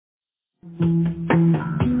Hello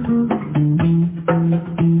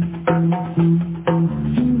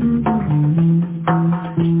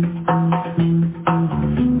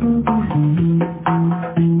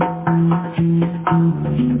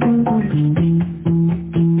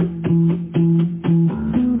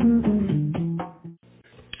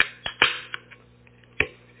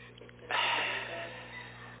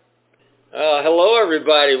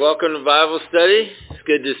everybody, welcome to Bible study. It's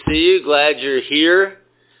good to see you, glad you're here.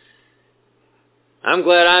 I'm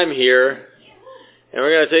glad I'm here. And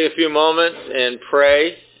we're going to take a few moments and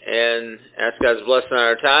pray and ask God's blessing on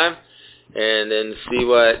our time and then see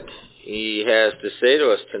what He has to say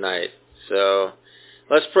to us tonight. So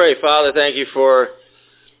let's pray. Father, thank you for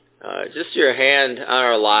just your hand on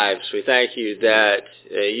our lives. We thank you that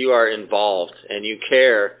you are involved and you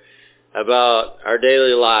care about our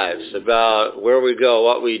daily lives, about where we go,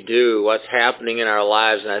 what we do, what's happening in our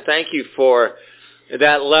lives. And I thank you for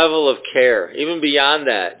that level of care. Even beyond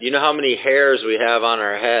that, you know how many hairs we have on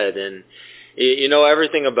our head, and you know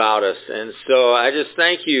everything about us. And so I just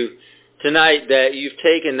thank you tonight that you've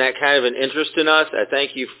taken that kind of an interest in us. I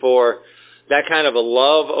thank you for that kind of a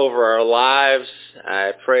love over our lives.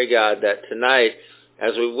 I pray, God, that tonight,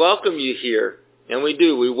 as we welcome you here, and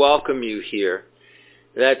we welcome you here,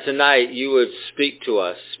 that tonight you would speak to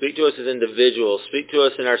us as individuals, speak to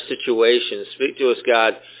us in our situations, speak to us,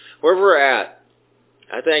 God, wherever we're at.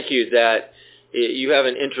 I thank you that you have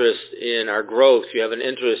an interest in our growth, you have an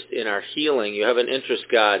interest in our healing, you have an interest,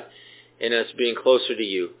 God, in us being closer to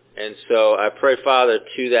you. And so I pray, Father,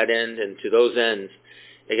 to that end and to those ends,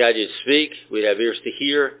 that God, you'd speak, we'd have ears to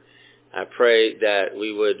hear. I pray that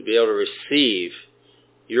we would be able to receive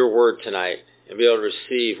your word tonight and be able to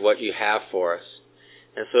receive what you have for us.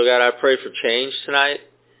 And so, God, I pray for change tonight.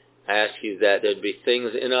 I ask you that there'd be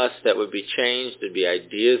things in us that would be changed. There'd be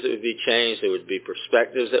ideas that would be changed. There would be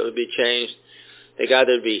perspectives that would be changed. That, God,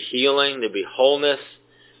 there'd be healing. There'd be wholeness.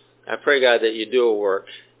 I pray, God, that you do a work.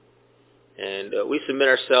 And we submit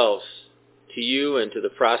ourselves to you and to the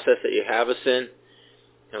process that you have us in.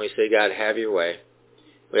 And we say, God, have your way.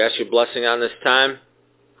 We ask your blessing on this time.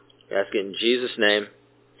 We ask it in Jesus' name.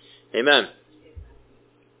 Amen.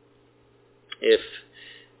 If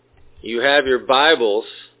you have your Bibles,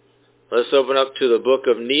 let's open up to the book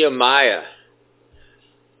of Nehemiah.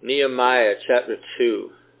 Nehemiah chapter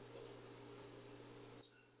 2.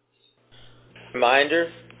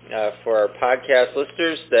 Reminder for our podcast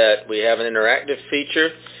listeners that we have an interactive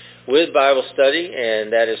feature with Bible study,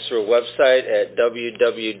 and that is through a website at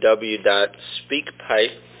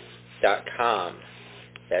www.speakpipe.com.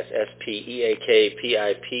 That's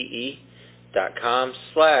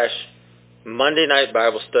speakpipe.com/Monday Night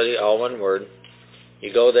Bible Study, all one word.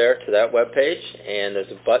 You go there to that webpage, and there's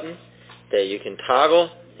a button that you can toggle,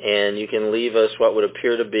 and you can leave us what would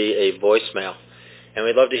appear to be a voicemail. And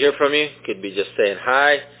we'd love to hear from you. It could be just saying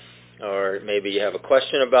hi, or maybe you have a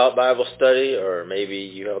question about Bible study, or maybe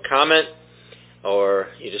you have a comment, or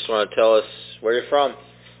you just want to tell us where you're from.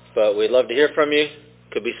 But we'd love to hear from you.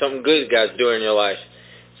 It could be something good God's doing in your life.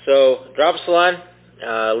 So drop us a line,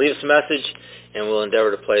 leave us a message, and we'll endeavor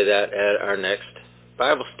to play that at our next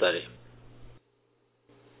Bible study.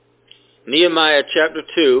 Nehemiah chapter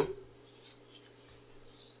 2.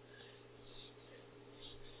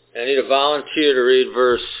 I need a volunteer to read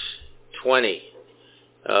verse 20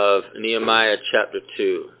 of Nehemiah chapter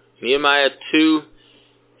 2. Nehemiah 2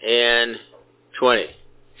 and 20.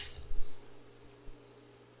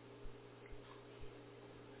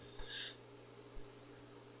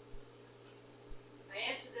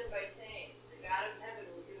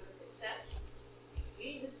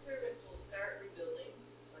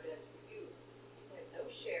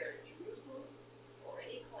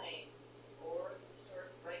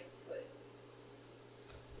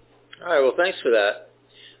 All right, well, thanks for that.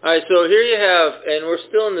 All right, so here you have, and we're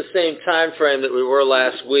still in the same time frame that we were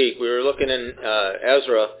last week. We were looking in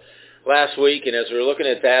Ezra last week, and as we were looking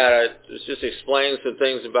at that, I was just explaining some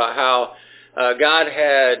things about how God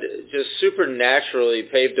had just supernaturally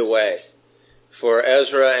paved a way for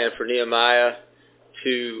Ezra and for Nehemiah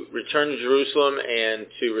to return to Jerusalem and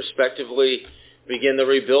to respectively begin the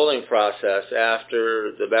rebuilding process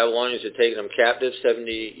after the Babylonians had taken them captive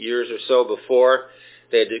 70 years or so before.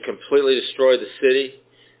 They had completely destroyed the city,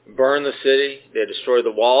 burned the city. They had destroyed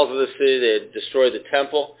the walls of the city. They had destroyed the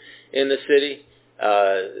temple in the city.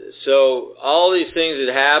 So all these things had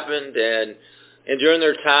happened, and during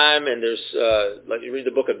their time, and there's, like you read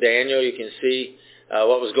the book of Daniel, you can see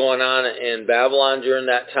what was going on in Babylon during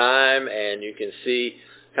that time, and you can see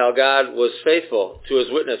how God was faithful to his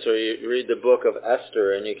witness, or you read the book of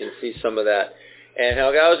Esther, and you can see some of that, and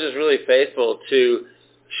how God was just really faithful to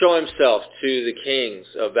show himself to the kings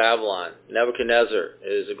of Babylon. Nebuchadnezzar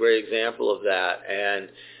is a great example of that.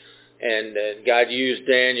 And God used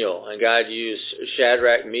Daniel, and God used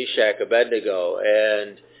Shadrach, Meshach, Abednego,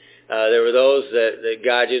 and there were those that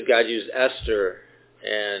God used. God used Esther,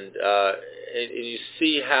 and you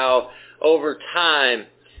see how over time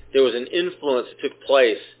there was an influence that took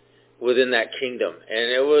place within that kingdom, and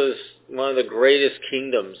it was one of the greatest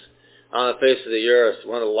kingdoms on the face of the earth,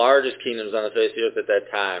 one of the largest kingdoms on the face of the earth at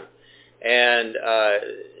that time. And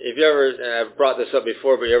if you ever, and I've brought this up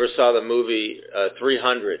before, but you ever saw the movie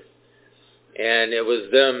 300? And it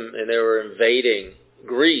was them, and they were invading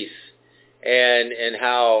Greece, and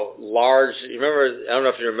how large. You remember? I don't know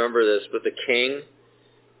if you remember this, but the king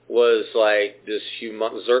was like this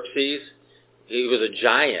humongous Xerxes. He was a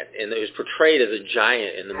giant, and he was portrayed as a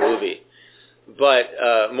giant in the movie.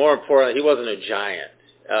 But more importantly, he wasn't a giant.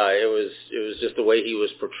 It was just the way he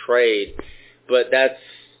was portrayed. But that's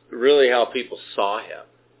really how people saw him.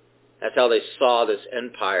 That's how they saw this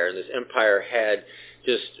empire, and this empire had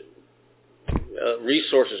just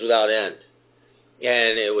resources without end,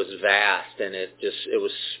 and it was vast, and it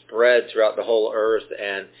was spread throughout the whole earth,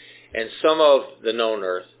 and some of the known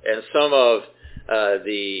earth, and some of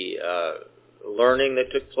the learning that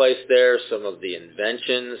took place there, some of the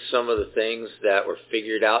inventions, some of the things that were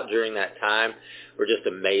figured out during that time were just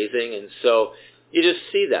amazing. And so you just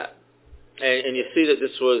see that, and you see that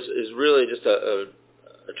this is really just a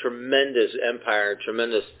tremendous empire, a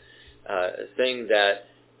tremendous thing that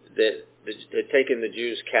had taken the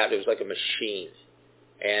Jews captive. It was like a machine,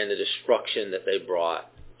 and the destruction that they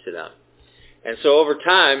brought to them. And so over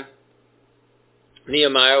time,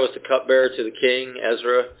 Nehemiah was the cupbearer to the king,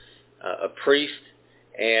 Ezra, a priest,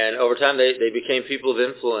 and over time they became people of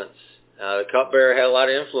influence. The cupbearer had a lot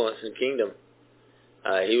of influence in the kingdom.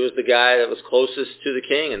 He was the guy that was closest to the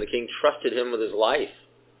king, and the king trusted him with his life.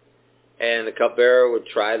 And the cupbearer would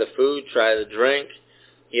try the food, try the drink.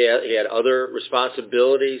 He had other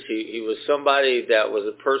responsibilities. He was somebody that was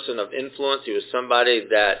a person of influence. He was somebody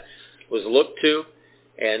that was looked to.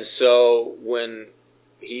 And so when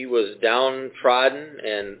he was downtrodden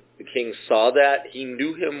and the king saw that, he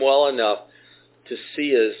knew him well enough to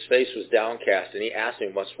see his face was downcast, and he asked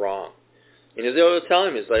him, what's wrong? And they would tell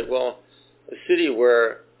him, he's like, well, the city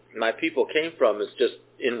where my people came from is just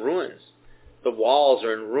in ruins. The walls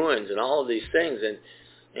are in ruins and all of these things. And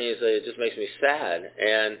he's like, it just makes me sad.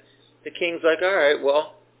 And the king's like, all right,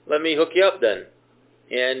 well, let me hook you up then.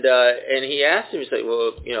 And he asked him, he's like,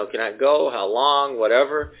 well, can I go? How long?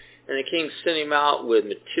 Whatever. And the king sent him out with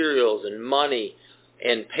materials and money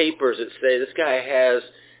and papers that say this guy has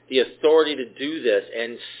the authority to do this,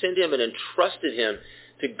 and sent him and entrusted him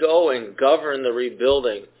to go and govern the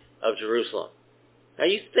rebuilding of Jerusalem. Now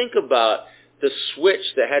you think about the switch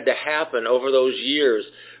that had to happen over those years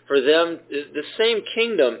for them, the same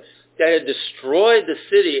kingdom that had destroyed the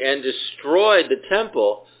city and destroyed the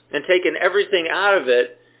temple and taken everything out of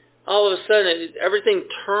it, all of a sudden everything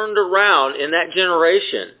turned around in that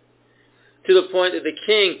generation to the point that the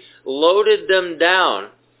king loaded them down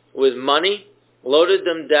with money, loaded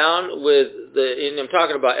them down with and I'm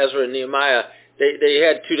talking about Ezra and Nehemiah. They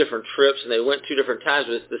had two different trips, and they went two different times,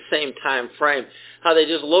 but it's the same time frame. How they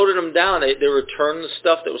just loaded them down. They returned the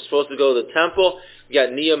stuff that was supposed to go to the temple. You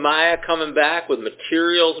got Nehemiah coming back with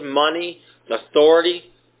materials, money,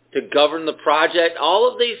 authority to govern the project.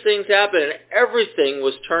 All of these things happened, and everything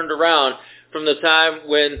was turned around from the time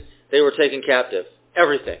when they were taken captive.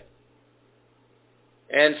 Everything.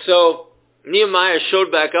 And so Nehemiah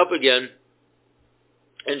showed back up again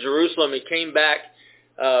in Jerusalem. He came back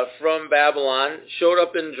from Babylon, showed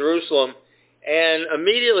up in Jerusalem, and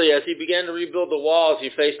immediately as he began to rebuild the walls,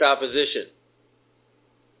 he faced opposition.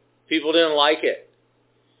 People didn't like it.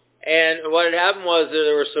 And what had happened was that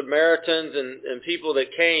there were Samaritans and people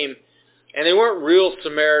that came, and they weren't real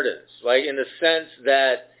Samaritans, like in the sense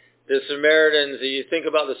that the Samaritans, you think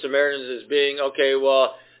about the Samaritans as being, okay,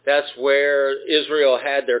 well, that's where Israel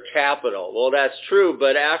had their capital. Well, that's true,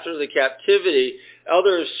 but after the captivity,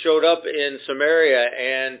 others showed up in Samaria,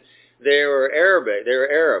 and they were Arabic. They were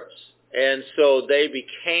Arabs. And so they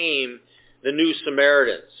became the new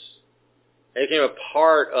Samaritans. They became a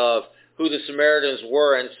part of who the Samaritans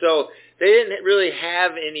were. And so they didn't really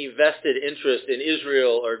have any vested interest in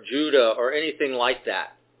Israel or Judah or anything like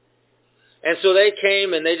that. And so they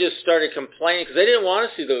came and they just started complaining because they didn't want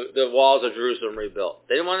to see the walls of Jerusalem rebuilt.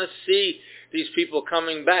 They didn't want to see these people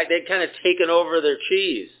coming back. They'd kind of taken over their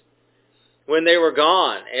cheese when they were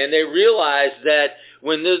gone. And they realized that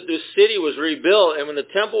when the city was rebuilt and when the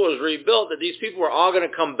temple was rebuilt, that these people were all going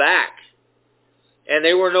to come back. And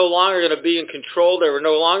they were no longer going to be in control. They were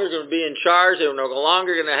no longer going to be in charge. They were no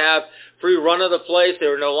longer going to have free run of the place. They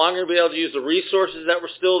were no longer going to be able to use the resources that were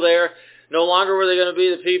still there. No longer were they going to be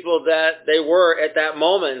the people that they were at that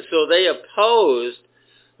moment. And so they opposed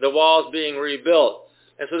the walls being rebuilt.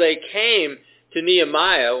 And so they came to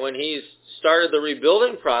Nehemiah when he started the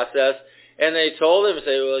rebuilding process, and they told him,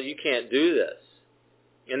 well, you can't do this.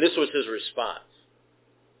 And this was his response.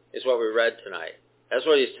 It's what we read tonight. That's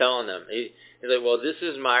what he's telling them. He's like, well, this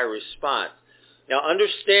is my response. Now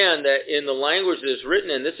understand that in the language that it's written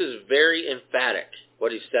in, this is very emphatic,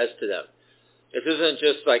 what he says to them. This isn't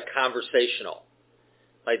just like conversational.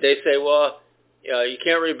 Like they say, well, you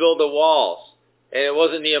can't rebuild the walls. And it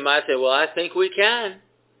wasn't Nehemiah saying, well, I think we can.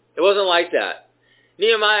 It wasn't like that.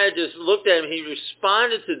 Nehemiah just looked at him. He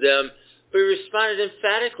responded to them, but he responded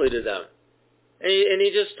emphatically to them. And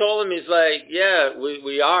he just told them, he's like, yeah,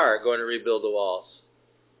 we are going to rebuild the walls.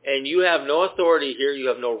 And you have no authority here. You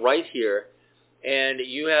have no right here. And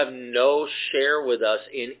you have no share with us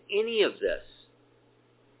in any of this.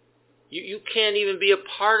 You can't even be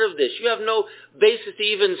a part of this. You have no basis to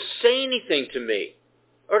even say anything to me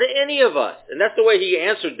or to any of us. And that's the way he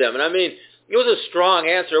answered them. And I mean, it was a strong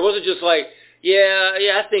answer. It wasn't just like, yeah,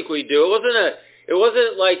 I think we do. It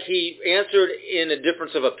wasn't like he answered in a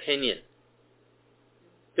difference of opinion.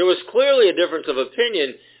 There was clearly a difference of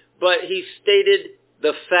opinion, but he stated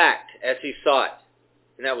the fact as he saw it.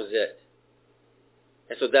 And that was it.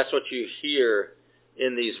 And so that's what you hear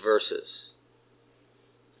in these verses.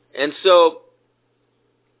 And so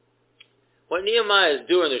what Nehemiah is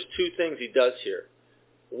doing, there's two things he does here.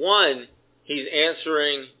 One, he's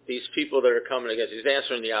answering these people that are coming against. He's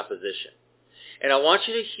answering the opposition. And I want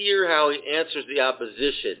you to hear how he answers the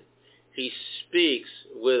opposition. He speaks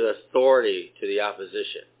with authority to the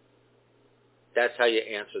opposition. That's how you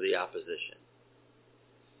answer the opposition.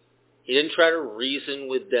 He didn't try to reason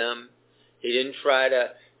with them. He didn't try to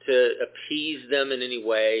appease them in any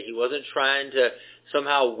way. He wasn't trying to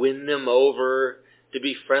somehow win them over, to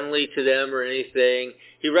be friendly to them or anything.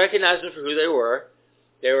 He recognized them for who they were.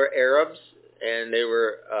 They were Arabs, and they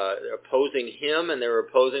were opposing him, and they were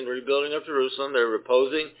opposing the rebuilding of Jerusalem. They were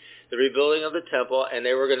opposing the rebuilding of the temple, and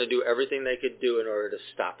they were going to do everything they could do in order to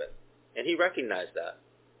stop it. And he recognized that.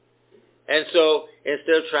 And so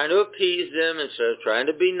instead of trying to appease them, instead of trying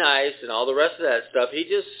to be nice and all the rest of that stuff, he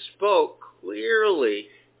just spoke clearly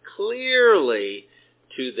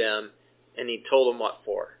to them, and he told them what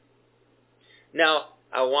for. Now,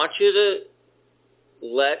 I want you to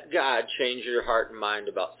let God change your heart and mind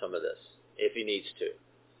about some of this, if he needs to.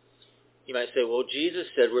 You might say, well, Jesus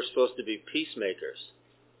said we're supposed to be peacemakers.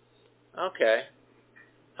 Okay.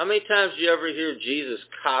 How many times do you ever hear Jesus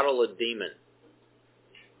coddle a demon?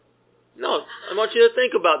 No, I want you to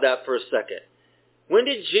think about that for a second. When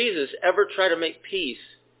did Jesus ever try to make peace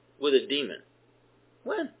with a demon?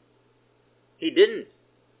 When? He didn't.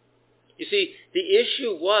 You see, the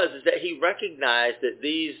issue was that he recognized that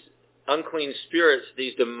these unclean spirits,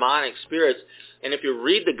 these demonic spirits, and if you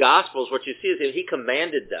read the Gospels, what you see is that he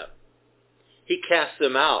commanded them. He cast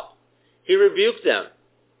them out. He rebuked them.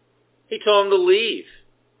 He told them to leave.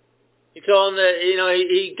 He told them that,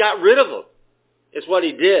 he got rid of them. It's what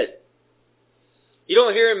he did. You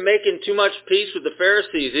don't hear him making too much peace with the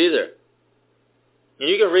Pharisees either. And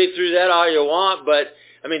you can read through that all you want, but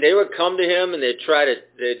they would come to him and they'd try to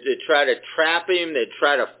trap him, they'd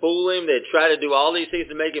try to fool him, they'd try to do all these things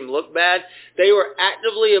to make him look bad. They were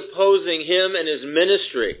actively opposing him and his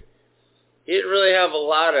ministry. He didn't really have a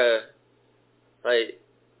lot of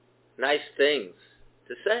nice things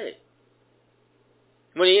to say.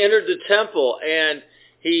 When he entered the temple and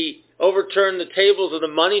he overturned the tables of the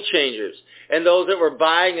money changers and those that were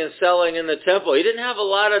buying and selling in the temple, he didn't have a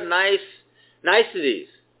lot of niceties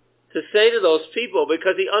to say to those people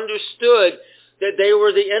because he understood that they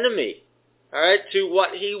were the enemy, all right, to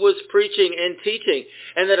what he was preaching and teaching,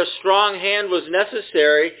 and that a strong hand was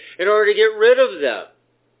necessary in order to get rid of them.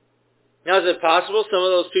 Now, is it possible some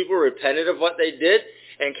of those people repented of what they did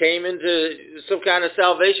and came into some kind of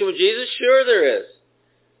salvation with Jesus? Sure there is.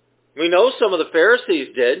 We know some of the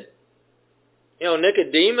Pharisees did.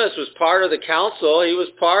 Nicodemus was part of the council. He was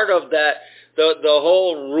part of that, the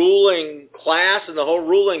whole ruling class and the whole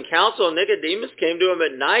ruling council. Nicodemus came to him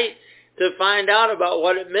at night to find out about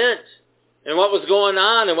what it meant and what was going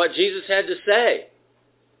on and what Jesus had to say.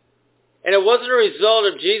 And it wasn't a result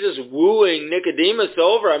of Jesus wooing Nicodemus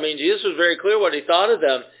over. Jesus was very clear what he thought of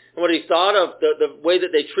them and what he thought of the way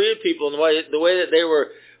that they treated people and the way that they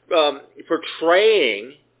were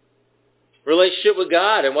portraying relationship with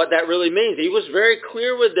God and what that really means. He was very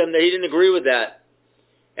clear with them that he didn't agree with that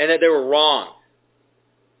and that they were wrong.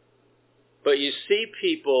 But you see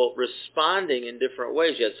people responding in different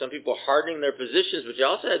ways. You had some people hardening their positions, but you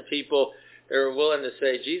also had people that were willing to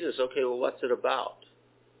say, Jesus, okay, well, what's it about?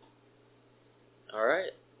 All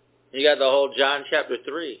right. You got the whole John chapter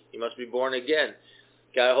 3. You must be born again.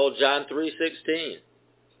 Got the whole John 3:16.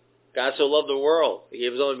 God so loved the world, he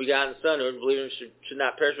gave his only begotten Son, who would believe in him should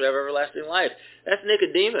not perish but have everlasting life. That's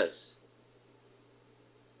Nicodemus.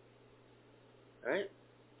 All right?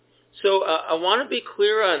 So I want to be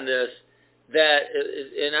clear on this, that,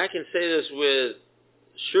 and I can say this with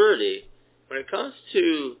surety, when it comes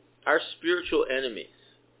to our spiritual enemies,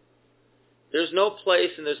 there's no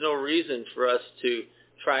place and there's no reason for us to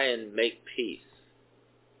try and make peace.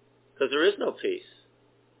 Because there is no peace.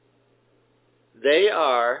 They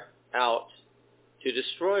are out to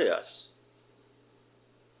destroy us.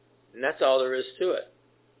 And that's all there is to it.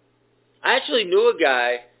 I actually knew a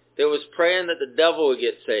guy that was praying that the devil would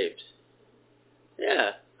get saved.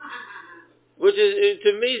 Yeah. Which is,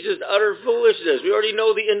 to me, is just utter foolishness. We already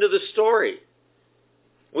know the end of the story.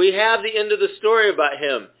 We have the end of the story about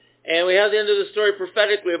him. And we have the end of the story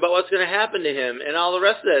prophetically about what's going to happen to him and all the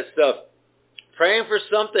rest of that stuff. Praying for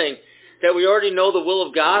something that we already know the will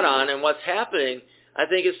of God on and what's happening, I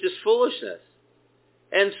think it's just foolishness.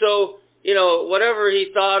 And so, whatever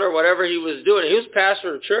he thought or whatever he was doing, he was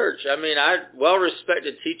pastor of church. I mean, I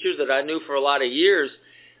well-respected teachers that I knew for a lot of years,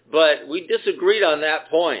 but we disagreed on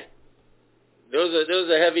that point. There was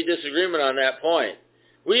a heavy disagreement on that point.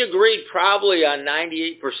 We agreed probably on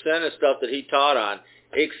 98% of stuff that he taught on,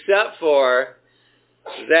 except for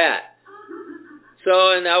that.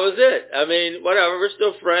 So, and that was it. I mean, whatever, we're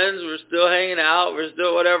still friends, we're still hanging out, we're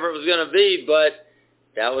still whatever it was going to be, but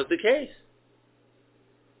that was the case.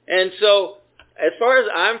 And so, as far as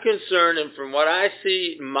I'm concerned, and from what I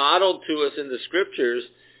see modeled to us in the Scriptures,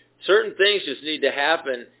 certain things just need to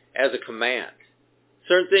happen as a command.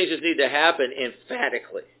 Certain things just need to happen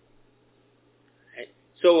emphatically. Right?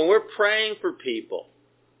 So when we're praying for people,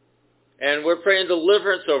 and we're praying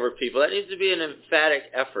deliverance over people, that needs to be an emphatic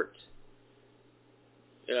effort.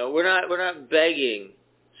 We're not begging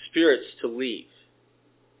spirits to leave.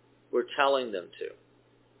 We're telling them to.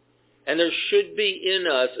 And there should be in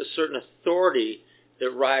us a certain authority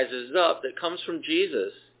that rises up, that comes from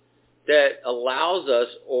Jesus, that allows us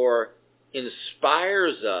or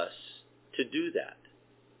inspires us to do that.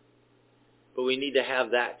 But we need to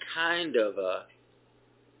have that kind of a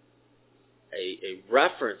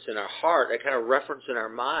reference in our heart, that kind of reference in our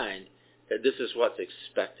mind, that this is what's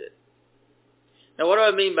expected. Now, what do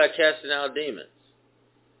I mean by casting out demons?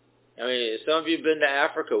 I mean, some of you have been to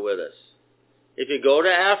Africa with us. If you go to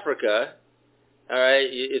Africa, all right,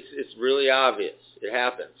 it's really obvious. It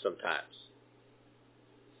happens sometimes.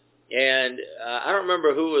 And I don't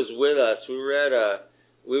remember who was with us. We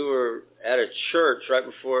were at a church right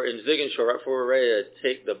before, in Ziguinchor, right before we were ready to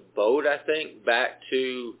take the boat, I think, back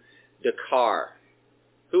to Dakar.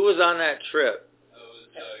 Who was on that trip? It was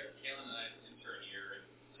Kaylin and I, intern here, and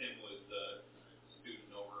Tim was the student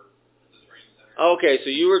over at the training center. Okay, so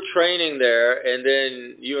you were training there, and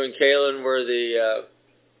then you and Kaylin were the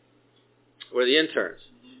interns.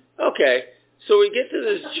 Mm-hmm. Okay, so we get to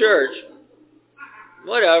this church,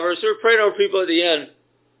 whatever, so we're praying over people at the end,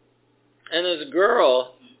 and there's a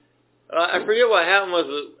girl, I forget what happened was,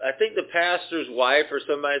 I think the pastor's wife or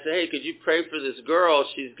somebody said, hey, could you pray for this girl?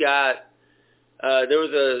 She's got, there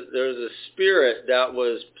was a spirit that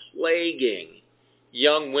was plaguing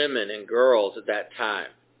young women and girls at that time,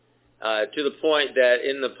 to the point that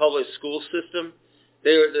in the public school system,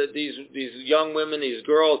 these young women, these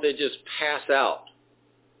girls, they just pass out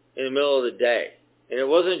in the middle of the day. And it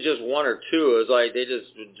wasn't just one or two, it was like they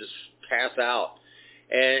just would just pass out.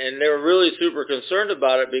 And they were really super concerned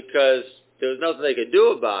about it because there was nothing they could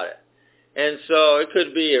do about it. And so it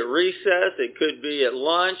could be at recess, it could be at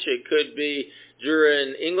lunch, it could be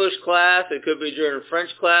during English class, it could be during French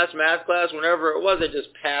class, math class, whenever it was, they just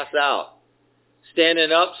pass out.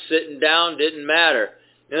 Standing up, sitting down, didn't matter.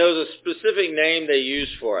 And there was a specific name they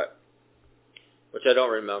used for it, which I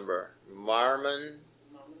don't remember. Marmon?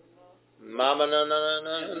 Mama, no.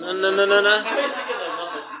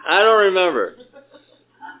 I don't remember.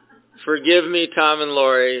 Forgive me, Tom and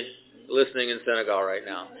Lori, listening in Senegal right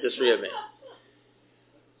now. Just forgive me.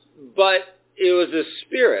 But it was a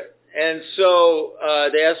spirit. And so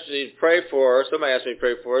they asked me to pray for her. Somebody asked me to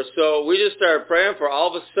pray for her. So we just started praying for her.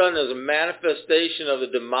 All of a sudden, there was a manifestation of the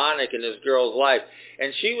demonic in this girl's life.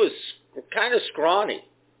 And she was kind of scrawny.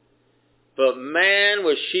 But man,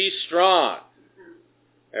 was she strong.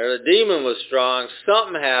 Or the demon was strong.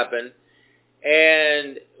 Something happened.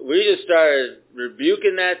 And we just started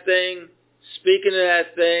rebuking that thing, speaking to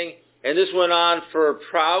that thing, And this went on for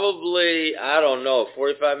probably,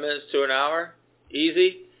 45 minutes to an hour,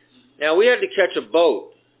 easy. Now, we had to catch a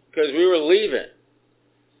boat because we were leaving.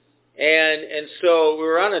 And so we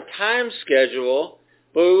were on a time schedule,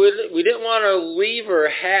 but we didn't want to leave her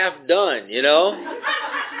half done,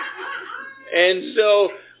 And so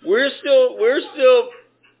we're still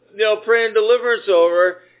praying deliverance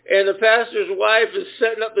over, and the pastor's wife is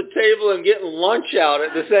setting up the table and getting lunch out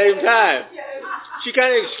at the same time. She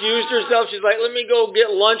kind of excused herself. She's like, let me go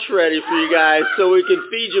get lunch ready for you guys so we can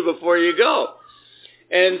feed you before you go.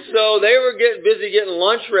 And so they were getting busy getting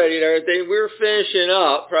lunch ready and everything. We were finishing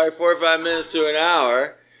up, probably 45 minutes to an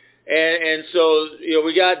hour. And so,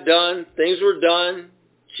 we got done. Things were done.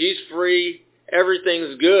 She's free.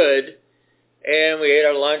 Everything's good. And we ate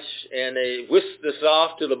our lunch, and they whisked us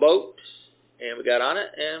off to the boat, and we got on it,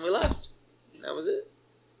 and we left. And that was it.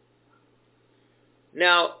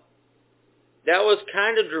 Now, that was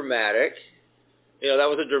kind of dramatic. That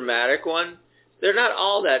was a dramatic one. They're not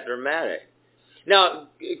all that dramatic. Now,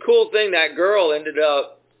 cool thing, that girl ended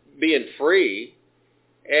up being free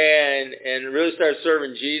and really started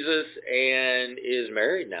serving Jesus and is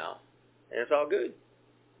married now. And it's all good.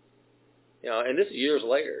 And this is years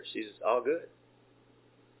later. She's all good.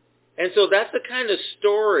 And so that's the kind of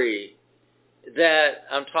story that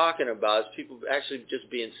I'm talking about, is people actually just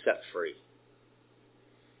being set free.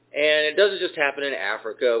 And it doesn't just happen in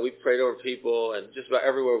Africa. We've prayed over people and just about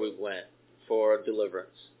everywhere we went for deliverance.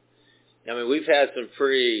 I mean, we've had some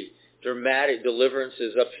pretty dramatic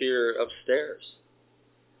deliverances up here upstairs.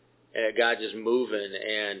 And God just moving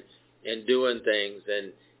and doing things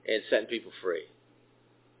and setting people free.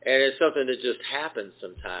 And it's something that just happens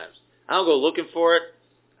sometimes. I don't go looking for it.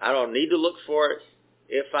 I don't need to look for it.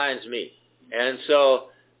 It finds me. And so,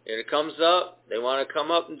 if it comes up, they want to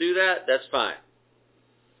come up and do that, that's fine.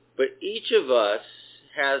 But each of us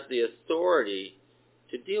has the authority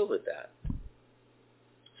to deal with that.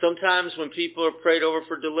 Sometimes when people are prayed over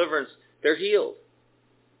for deliverance, they're healed.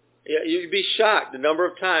 You'd be shocked the number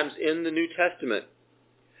of times in the New Testament,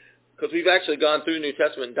 because we've actually gone through the New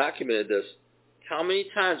Testament and documented this, how many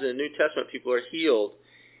times in the New Testament people are healed,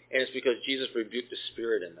 and it's because Jesus rebuked the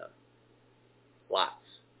spirit in them. Lots.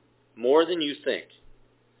 More than you think.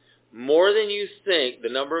 More than you think the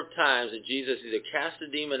number of times that Jesus either cast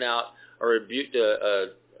a demon out or rebuked a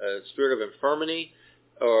spirit of infirmity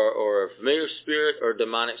or a familiar spirit or a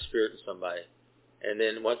demonic spirit in somebody. And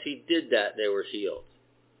then once he did that, they were healed.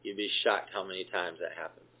 You'd be shocked how many times that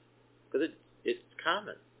happens. Because it's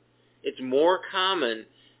common. It's more common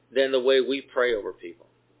than the way we pray over people.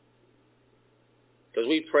 Because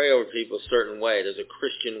we pray over people a certain way. There's a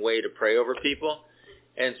Christian way to pray over people.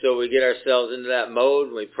 And so we get ourselves into that mode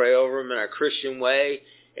and we pray over them in our Christian way,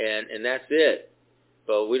 and that's it.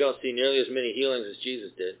 But we don't see nearly as many healings as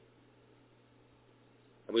Jesus did.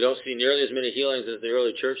 And we don't see nearly as many healings as the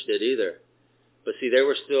early church did either. But see, they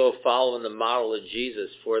were still following the model of Jesus,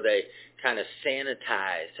 where they kind of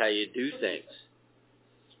sanitized how you do things.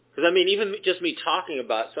 Because, I mean, even just me talking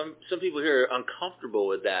about some people here are uncomfortable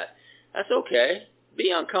with that. That's okay.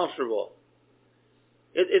 Be uncomfortable.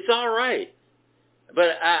 It's all right.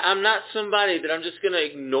 But I'm not somebody that I'm just going to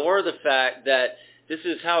ignore the fact that this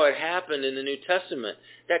is how it happened in the New Testament.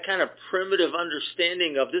 That kind of primitive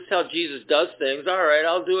understanding of this is how Jesus does things. All right,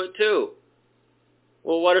 I'll do it too.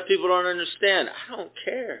 Well, what if people don't understand? I don't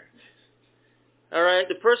care. All right,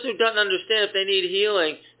 the person who doesn't understand, if they need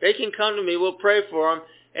healing, they can come to me. We'll pray for them,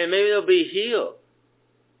 and maybe they'll be healed.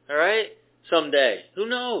 All right, someday. Who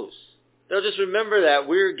knows? They'll just remember that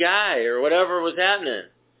weird guy or whatever was happening.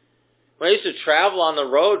 When I used to travel on the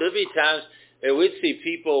road, there'd be times that we'd see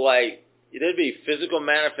people like, there'd be physical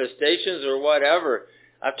manifestations or whatever.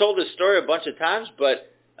 I've told this story a bunch of times,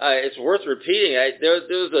 but it's worth repeating. There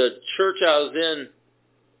was a church I was in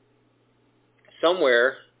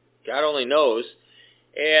somewhere, God only knows,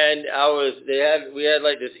 and we had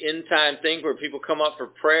like this end time thing where people come up for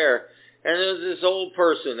prayer, and there was this old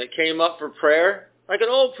person that came up for prayer, like an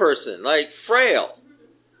old person, like frail,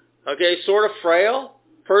 okay, sort of frail.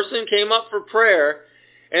 Person came up for prayer,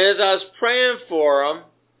 and as I was praying for him,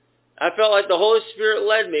 I felt like the Holy Spirit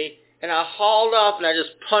led me, and I hauled off and I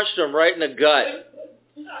just punched him right in the gut.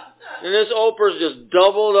 And this old person just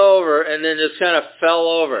doubled over and then just kind of fell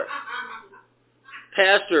over.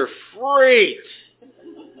 Pastor freaked.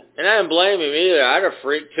 And I didn't blame him either. I'd have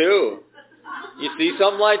freaked too. You see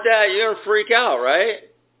something like that, you're going to freak out, right?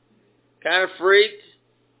 Kind of freaked.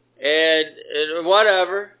 And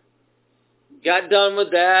whatever. Got done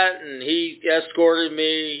with that, and he escorted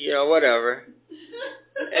me, whatever.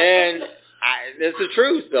 And that's the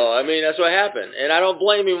truth, though. I mean, that's what happened. And I don't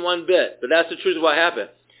blame him one bit, but that's the truth of what happened.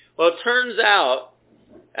 Well, it turns out,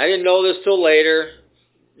 I didn't know this till later,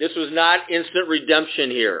 this was not instant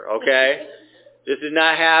redemption here, okay? This did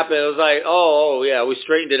not happen. It was like, oh, yeah, we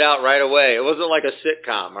straightened it out right away. It wasn't like a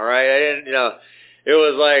sitcom, all right? I didn't, it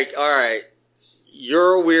was like, all right,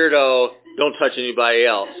 you're a weirdo, don't touch anybody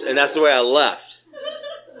else. And that's the way I left.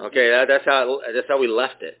 Okay, that's how we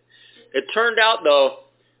left it. It turned out, though,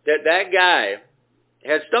 that guy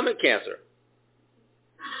had stomach cancer.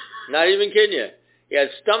 Not even kidding you. He had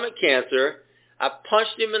stomach cancer. I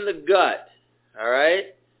punched him in the gut, all right?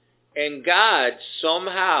 And God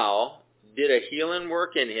somehow did a healing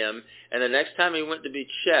work in him, and the next time he went to be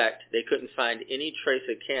checked, they couldn't find any trace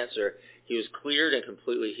of cancer. He was cleared and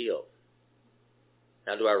completely healed.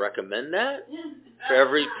 Now, do I recommend that for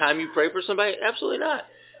every time you pray for somebody? Absolutely not.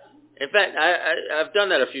 In fact, I've done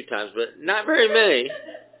that a few times, but not very many.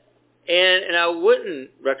 And I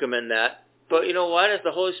wouldn't recommend that. But you know what? As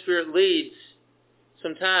the Holy Spirit leads,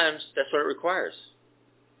 sometimes that's what it requires.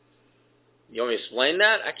 You want me to explain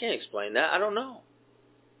that? I can't explain that. I don't know.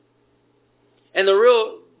 And the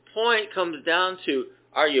real point comes down to,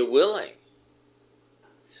 are you willing?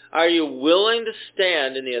 Are you willing to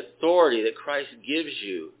stand in the authority that Christ gives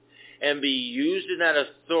you and be used in that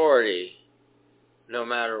authority no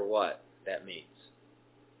matter what that means?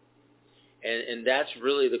 And that's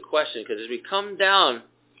really the question, because as we come down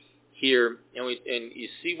here and you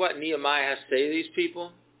see what Nehemiah has to say to these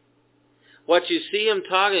people, what you see him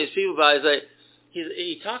talking to these people about is that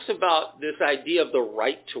he talks about this idea of the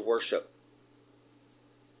right to worship.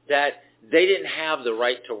 That they didn't have the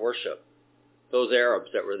right to worship, those Arabs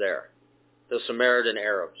that were there, those Samaritan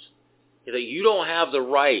Arabs. He's like, you don't have the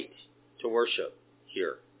right to worship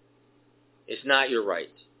here. It's not your right.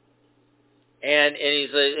 And he's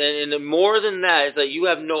like, and more than that, it's like you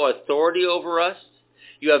have no authority over us.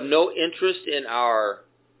 You have no interest in our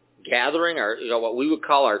gathering, our what we would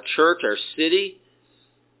call our church, our city.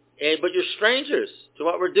 But you're strangers to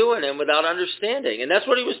what we're doing and without understanding. And that's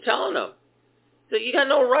what he was telling them. That you got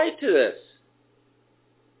no right to this.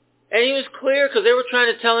 And he was clear because they were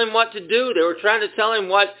trying to tell him what to do. They were trying to tell him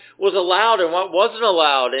what was allowed and what wasn't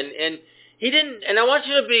allowed. And he didn't, and I want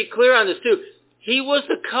you to be clear on this too. He was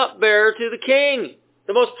the cupbearer to the king,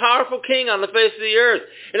 the most powerful king on the face of the earth.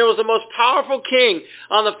 And it was the most powerful king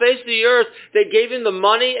on the face of the earth that gave him the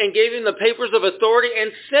money and gave him the papers of authority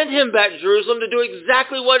and sent him back to Jerusalem to do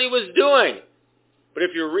exactly what he was doing. But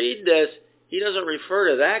if you read this, he doesn't refer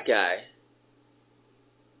to that guy.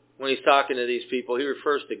 When he's talking to these people, he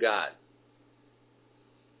refers to God.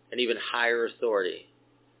 An even higher authority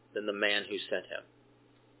than the man who sent him.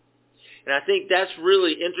 And I think that's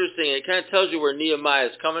really interesting. It kind of tells you where Nehemiah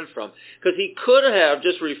is coming from. Because he could have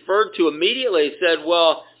just referred to immediately, said,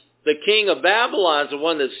 well, the king of Babylon is the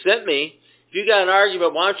one that sent me. If you got an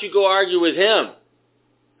argument, why don't you go argue with him?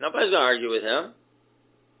 Nobody's going to argue with him.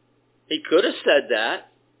 He could have said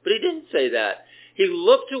that, but he didn't say that. He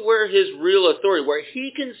looked to where his real authority, where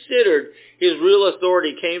he considered his real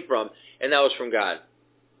authority came from, and that was from God.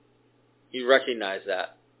 He recognized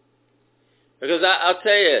that. Because I'll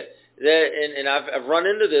tell you, that, and I've run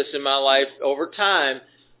into this in my life over time,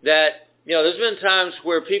 that, there's been times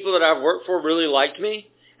where people that I've worked for really liked me,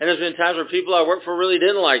 and there's been times where people I worked for really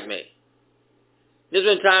didn't like me. There's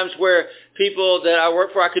been times where people that I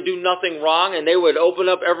worked for, I could do nothing wrong, and they would open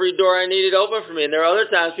up every door I needed open for me. And there are other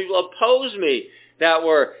times people opposed me that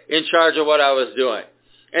were in charge of what I was doing.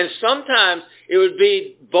 And sometimes it would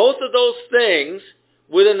be both of those things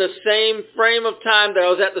within the same frame of time that I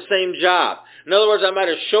was at the same job. In other words, I might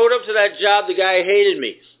have showed up to that job, the guy hated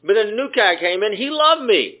me. But then a new guy came in, he loved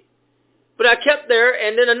me. But I kept there,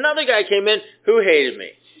 and then another guy came in who hated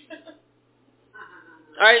me.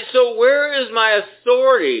 All right, so where is my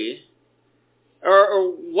authority?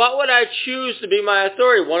 Or what would I choose to be my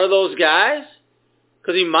authority? One of those guys?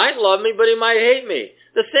 Because he might love me, but he might hate me.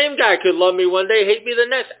 The same guy could love me one day, hate me the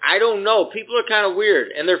next. I don't know. People are kind of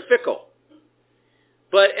weird, and they're fickle.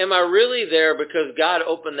 But am I really there because God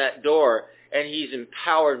opened that door, and he's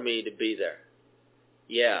empowered me to be there?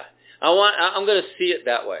 Yeah. I'm going to see it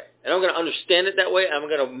that way. And I'm going to understand it that way. I'm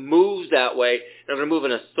going to move that way. And I'm going to move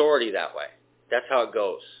in authority that way. That's how it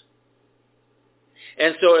goes.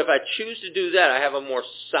 And so if I choose to do that, I have a more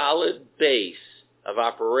solid base of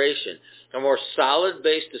operation, a more solid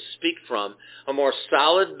base to speak from, a more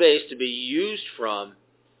solid base to be used from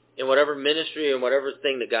in whatever ministry and whatever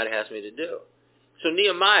thing that God has me to do. So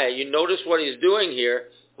Nehemiah, you notice what he's doing here.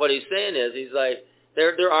 What he's saying is, he's like,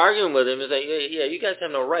 they're arguing with him. He's like, yeah, you guys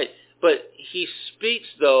have no right. But he speaks,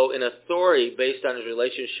 though, in authority based on his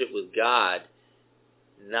relationship with God,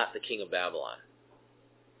 not the king of Babylon.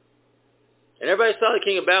 And everybody saw the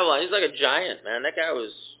king of Babylon. He's like a giant, man. That guy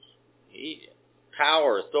was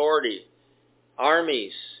Power, authority,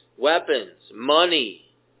 armies, weapons, money,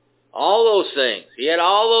 all those things. He had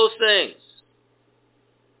all those things.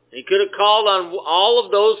 He could have called on all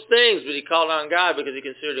of those things, but he called on God because he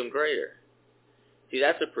considered him greater. See,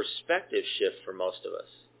 that's a perspective shift for most of us.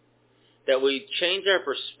 That we change our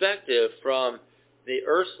perspective from the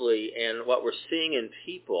earthly and what we're seeing in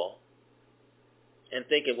people and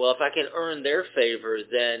thinking, well, if I can earn their favor,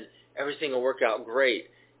 then everything will work out great.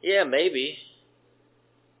 Yeah, maybe.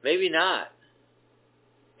 Maybe not.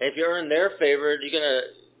 And if you earn their favor, you're going to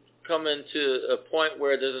come into a point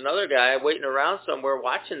where there's another guy waiting around somewhere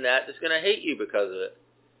watching that that's going to hate you because of it.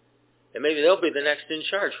 And maybe they'll be the next in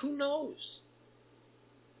charge. Who knows?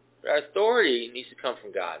 But our authority needs to come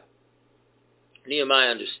from God. Nehemiah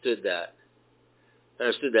understood that.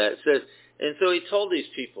 It says, and so he told these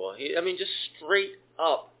people, just straight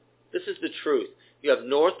up, this is the truth. You have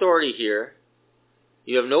no authority here.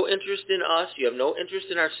 You have no interest in us. You have no interest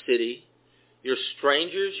in our city. You're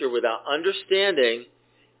strangers. You're without understanding.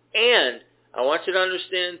 And I want you to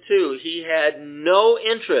understand, too, he had no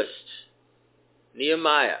interest,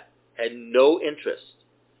 Nehemiah had no interest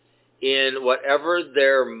in whatever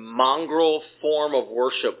their mongrel form of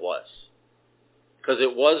worship was. Because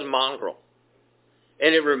it was mongrel.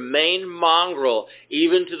 And it remained mongrel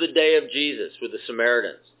even to the day of Jesus with the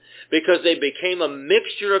Samaritans. Because they became a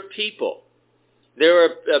mixture of people. There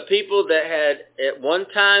were people that had at one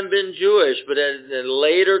time been Jewish, but at a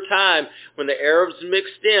later time, when the Arabs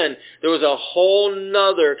mixed in, there was a whole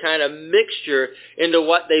nother kind of mixture into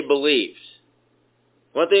what they believed.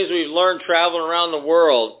 One of the things we've learned traveling around the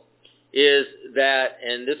world is that,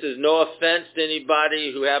 and this is no offense to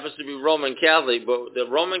anybody who happens to be Roman Catholic, but the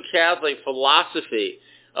Roman Catholic philosophy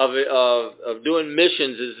of doing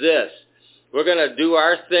missions is this. We're going to do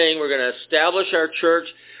our thing. We're going to establish our church.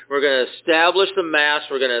 We're going to establish the Mass.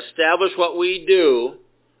 We're going to establish what we do.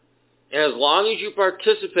 And as long as you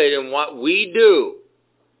participate in what we do,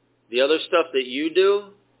 the other stuff that you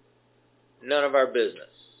do, none of our business.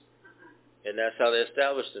 And that's how they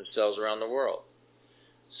establish themselves around the world.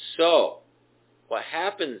 So, what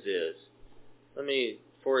happens is,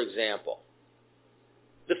 for example,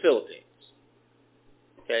 the Philippines.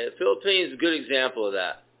 Okay, the Philippines is a good example of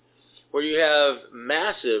that. Where you have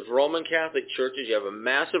massive Roman Catholic churches, you have a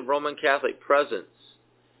massive Roman Catholic presence,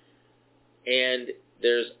 and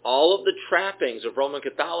there's all of the trappings of Roman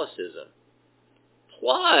Catholicism,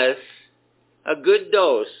 plus a good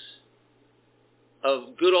dose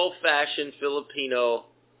of good old-fashioned Filipino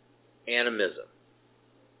animism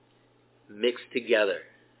mixed together.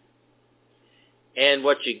 And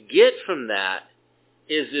what you get from that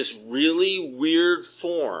is this really weird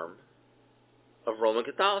form of Roman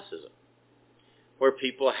Catholicism, where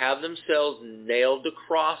people have themselves nailed to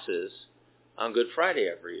crosses on Good Friday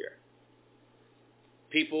every year.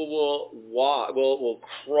 People will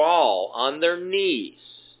crawl on their knees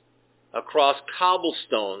across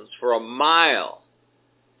cobblestones for a mile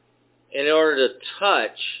in order to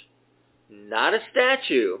touch not a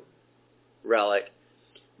statue relic,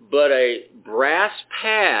 but a brass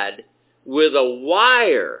pad with a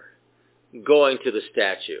wire going to the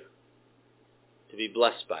statue to be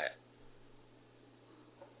blessed by it.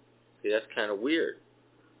 See, that's kind of weird.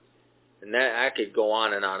 And that I could go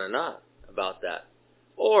on and on and on about that.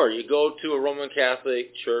 Or you go to a Roman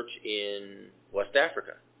Catholic church in West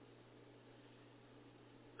Africa.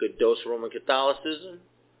 Good dose of Roman Catholicism.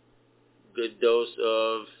 Good dose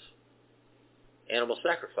of animal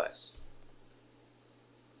sacrifice.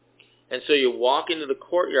 And so you walk into the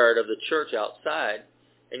courtyard of the church outside,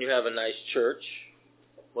 and you have a nice church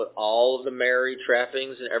with all of the Mary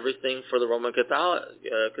trappings and everything for the Roman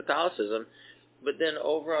Catholicism. But then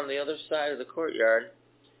over on the other side of the courtyard,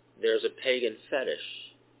 there's a pagan fetish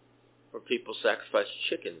where people sacrifice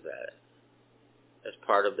chickens at it as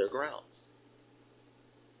part of their grounds.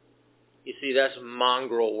 You see, that's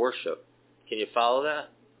mongrel worship. Can you follow that?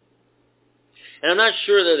 And I'm not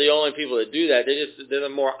sure they're the only people that do that. They're the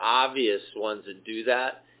more obvious ones that do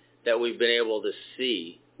that we've been able to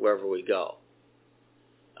see wherever we go.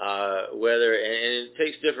 And it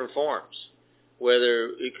takes different forms. Whether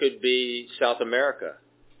it could be South America.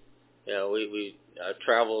 You know, we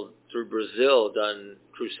traveled through Brazil, done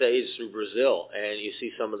crusades through Brazil, and you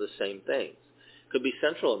see some of the same things. It could be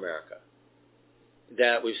Central America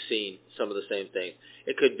that we've seen some of the same things.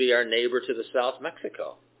 It could be our neighbor to the south,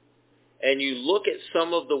 Mexico. And you look at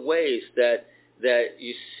some of the ways that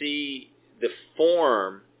you see the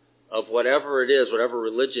form of whatever it is, whatever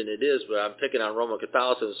religion it is, but I'm picking on Roman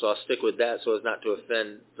Catholicism, so I'll stick with that so as not to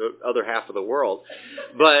offend the other half of the world.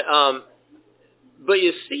 But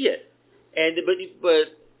you see it. But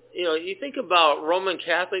you think about Roman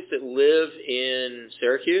Catholics that live in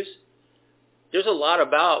Syracuse. There's a lot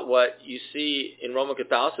about what you see in Roman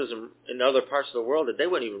Catholicism in other parts of the world that they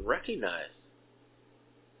wouldn't even recognize.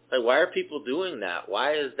 Like, why are people doing that?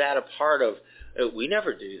 Why is that a part of, we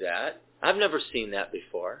never do that. I've never seen that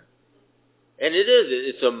before. And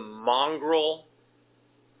it's a mongrel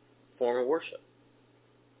form of worship.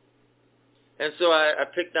 And so I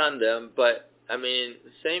picked on them, but, the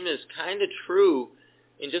same is kind of true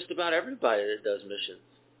in just about everybody that does missions.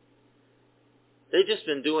 They've just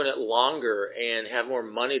been doing it longer and have more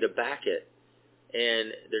money to back it,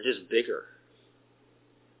 and they're just bigger.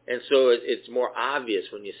 And so it's more obvious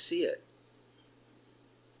when you see it.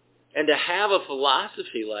 And to have a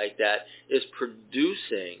philosophy like that is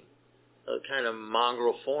producing a kind of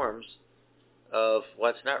mongrel forms of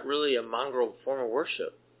what's not really a mongrel form of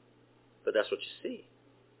worship, but that's what you see.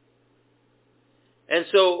 And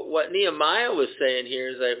so what Nehemiah was saying here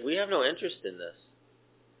is that we have no interest in this.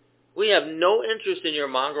 We have no interest in your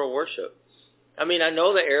mongrel worship. I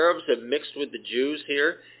know the Arabs have mixed with the Jews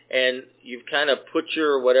here, and you've kind of put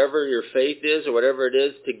your whatever your faith is or whatever it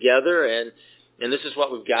is together, and this is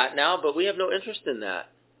what we've got now, but we have no interest in that.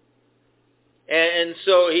 And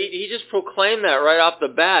so he just proclaimed that right off the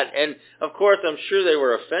bat, and of course I'm sure they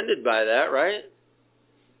were offended by that, right?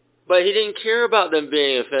 But he didn't care about them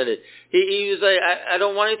being offended. He was like, I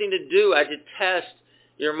don't want anything to do. I detest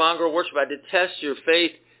your mongrel worship. I detest your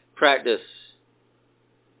faith practice.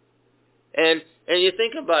 And you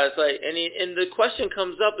think about it, it's like, and the question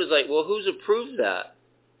comes up is like, well, who's approved that?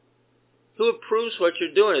 Who approves what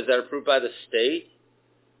you're doing? Is that approved by the state?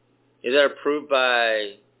 Is that approved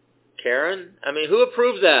by Karen? Who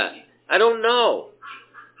approves that? I don't know.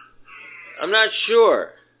 I'm not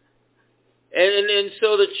sure. And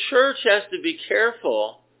so the church has to be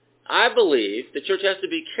careful. I believe the church has to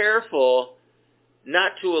be careful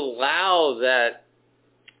not to allow that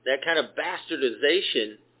kind of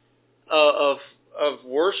bastardization of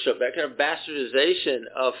worship, that kind of bastardization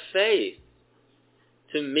of faith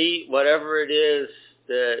to meet whatever it is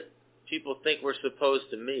that people think we're supposed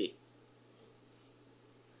to meet.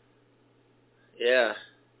 Yeah.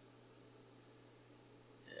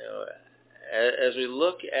 As we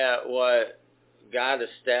look at what God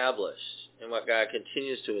established and what God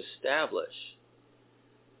continues to establish,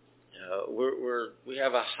 we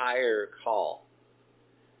have a higher call.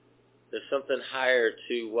 There's something higher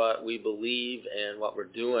to what we believe and what we're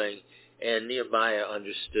doing, and Nehemiah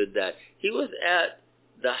understood that. He was at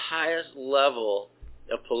the highest level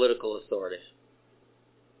of political authority.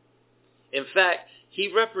 In fact,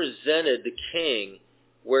 he represented the king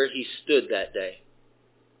where he stood that day.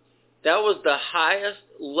 That was the highest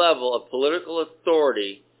level of political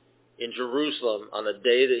authority in Jerusalem on the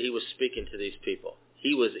day that he was speaking to these people.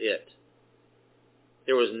 He was it.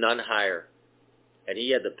 There was none higher. And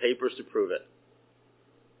he had the papers to prove it.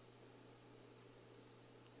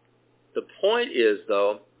 The point is,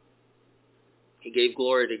 though, he gave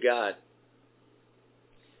glory to God.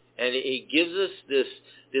 And he gives us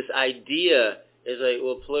this idea, is like,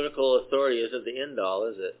 well, political authority isn't the end all,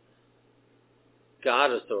 is it?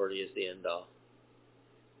 God authority is the end all.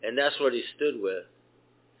 And that's what he stood with.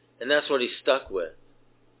 And that's what he stuck with.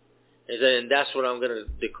 And that's what I'm going to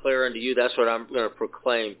declare unto you. That's what I'm going to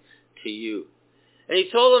proclaim to you. And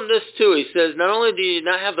he told them this too. He says, not only do you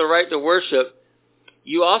not have the right to worship,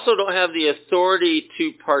 you also don't have the authority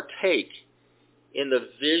to partake in the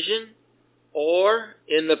vision or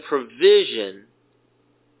in the provision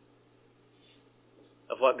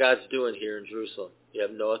of what God's doing here in Jerusalem. You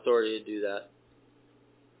have no authority to do that.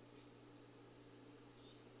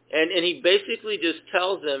 And he basically just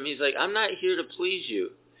tells them, he's like, I'm not here to please you.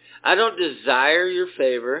 I don't desire your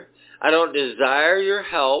favor. I don't desire your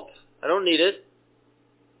help. I don't need it.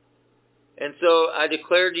 And so I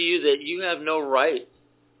declare to you that you have no right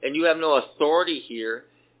and you have no authority here,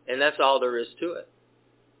 and that's all there is to it.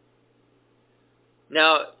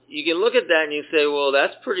 Now, you can look at that and you say, well,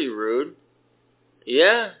 that's pretty rude.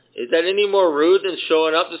 Yeah. Is that any more rude than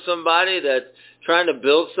showing up to somebody that's trying to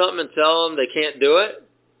build something and tell them they can't do it?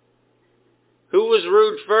 Who was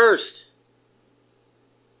rude first?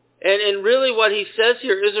 And really what he says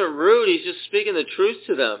here isn't rude. He's just speaking the truth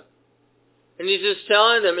to them. And he's just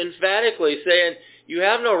telling them emphatically, saying, you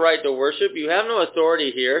have no right to worship. You have no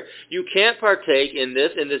authority here. You can't partake in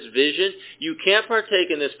this vision. You can't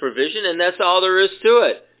partake in this provision, and that's all there is to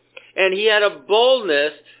it. And he had a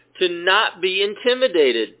boldness to not be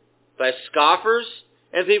intimidated by scoffers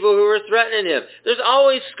and people who were threatening him. There's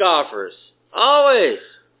always scoffers. Always.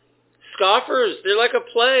 Scoffers, they're like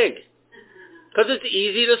a plague. Because it's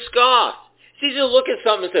easy to scoff. It's easy to look at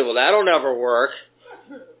something and say, well, that'll never work.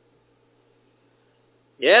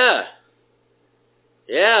 Yeah.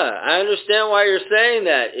 Yeah, I understand why you're saying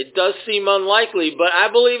that. It does seem unlikely, but I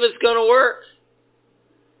believe it's going to work.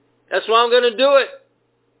 That's why I'm going to do it.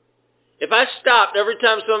 If I stopped every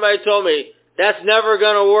time somebody told me, that's never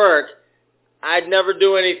going to work, I'd never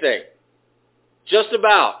do anything. Just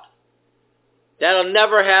about. That'll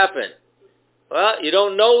never happen. Well, you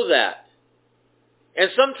don't know that. And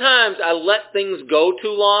sometimes I let things go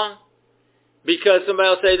too long because somebody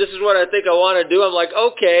will say, this is what I think I want to do. I'm like,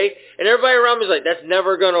 okay. And everybody around me is like, that's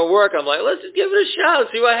never going to work. I'm like, let's just give it a shot and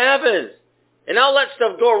see what happens. And I'll let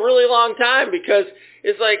stuff go a really long time because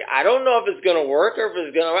it's like, I don't know if it's going to work or if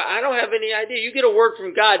it's going to work. I don't have any idea. You get a word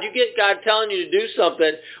from God. You get God telling you to do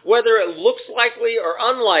something. Whether it looks likely or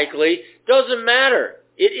unlikely, doesn't matter.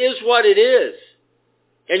 It is what it is.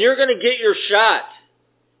 And you're going to get your shot.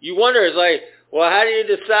 You wonder, it's like, well, how do you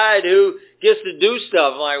decide who gets to do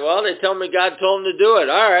stuff? I'm like, well, they tell me God told them to do it.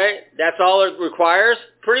 All right. That's all it requires?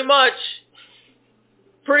 Pretty much.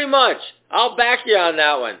 Pretty much. I'll back you on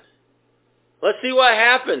that one. Let's see what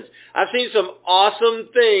happens. I've seen some awesome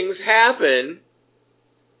things happen,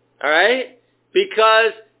 all right,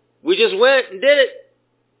 because we just went and did it.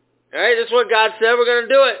 All right, that's what God said, we're going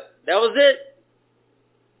to do it. That was it.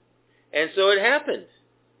 And so it happened.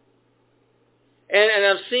 And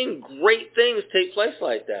I've seen great things take place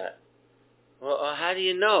like that. Well, how do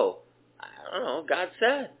you know? I don't know. God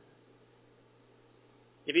said.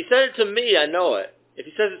 If he said it to me, I know it. If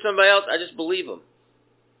he says it to somebody else, I just believe him.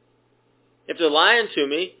 If they're lying to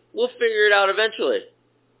me, we'll figure it out eventually.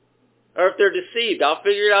 Or if they're deceived, I'll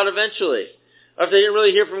figure it out eventually. Or if they didn't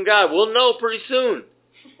really hear from God, we'll know pretty soon.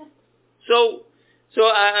 So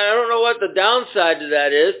I don't know what the downside to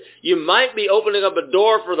that is. You might be opening up a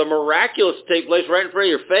door for the miraculous to take place right in front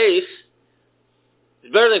of your face.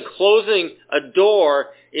 It's better than closing a door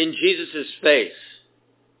in Jesus' face.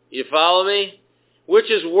 You follow me? Which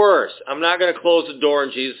is worse? I'm not going to close the door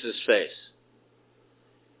in Jesus' face.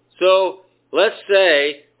 So let's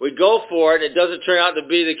say we go for it and it doesn't turn out to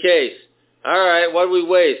be the case. All right, what do we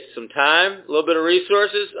waste? Some time? A little bit of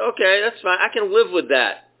resources? Okay, that's fine. I can live with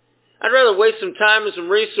that. I'd rather waste some time and some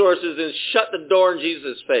resources than shut the door in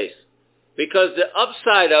Jesus' face. Because the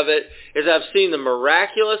upside of it is I've seen the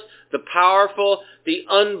miraculous, the powerful, the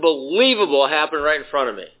unbelievable happen right in front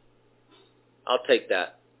of me. I'll take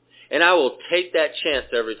that. And I will take that chance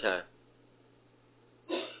every time.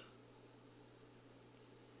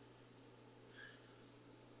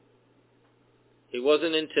 He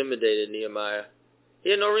wasn't intimidated, Nehemiah. He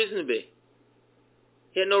had no reason to be.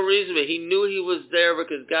 He had no reason to be. He knew he was there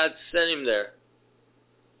because God sent him there.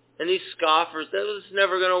 And these scoffers, that was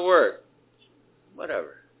never going to work.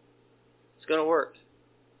 Whatever. It's going to work.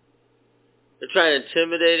 They're trying to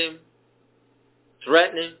intimidate him,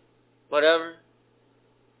 threaten him, whatever.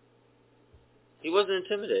 He wasn't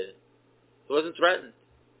intimidated. He wasn't threatened.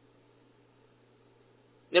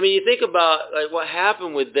 I mean, you think about like what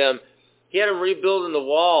happened with them. He had them rebuilding the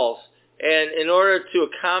walls. And in order to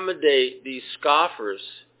accommodate these scoffers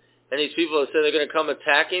and these people that said they're going to come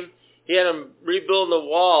attack him, he had them rebuilding the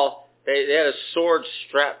wall. They had a sword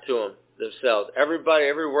strapped to them themselves. Every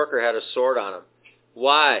worker had a sword on them.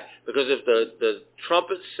 Why? Because if the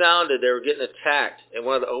trumpet sounded, they were getting attacked in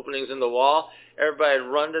one of the openings in the wall, everybody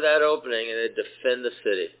would run to that opening and they'd defend the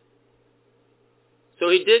city. So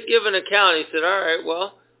he did give an account. He said, all right,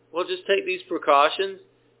 well, we'll just take these precautions.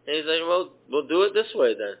 And he's like, well, we'll do it this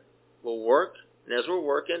way then. We'll work, and as we're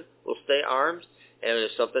working, we'll stay armed, and if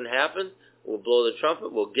something happens, we'll blow the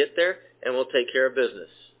trumpet, we'll get there, and we'll take care of business.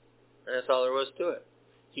 And that's all there was to it.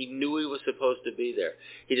 He knew he was supposed to be there.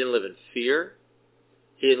 He didn't live in fear.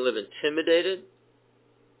 He didn't live intimidated.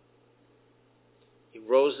 He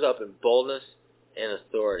rose up in boldness and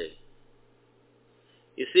authority.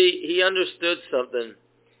 You see, he understood something,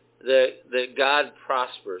 that God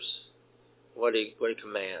prospers what he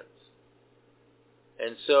commands.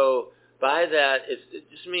 And so, by that, it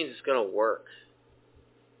just means it's going to work.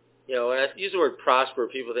 You know, when I use the word prosper,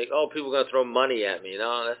 people think, oh, people are going to throw money at me.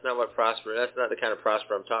 No, that's not what prosper, that's not the kind of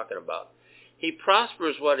prosper I'm talking about. He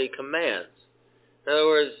prospers what he commands. In other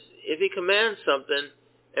words, if he commands something,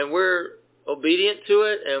 and we're obedient to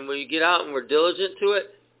it, and we get out and we're diligent to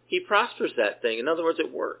it, he prospers that thing. In other words,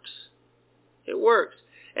 it works. It works.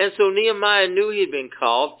 And so Nehemiah knew he had been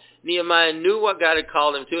called. Nehemiah knew what God had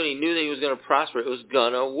called him to, and he knew that he was going to prosper. It was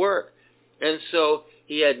going to work. And so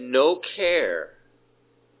he had no care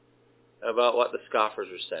about what the scoffers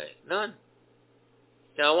were saying. None.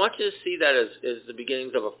 Now, I want you to see that as the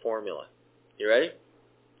beginnings of a formula. You ready?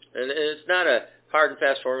 And it's not a hard and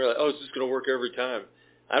fast formula. Oh, it's just going to work every time.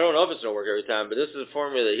 I don't know if it's going to work every time, but this is the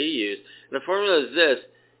formula that he used. And the formula is this.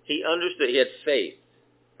 He understood. He had faith.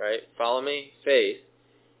 right? Follow me, faith,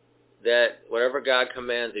 that whatever God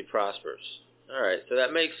commands, he prospers. All right, so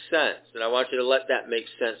that makes sense, and I want you to let that make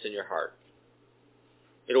sense in your heart.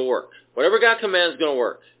 It'll work. Whatever God commands is going to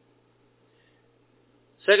work.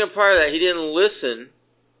 Second part of that, he didn't listen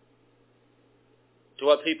to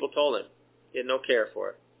what people told him. He had no care for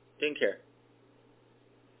it. Didn't care.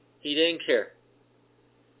 He didn't care.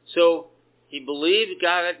 So he believed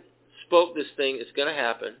God spoke this thing. It's going to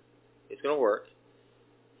happen. It's going to work.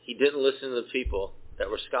 He didn't listen to the people that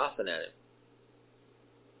were scoffing at him.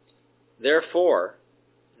 Therefore,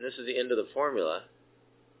 and this is the end of the formula,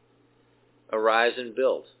 arise and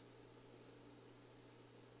build.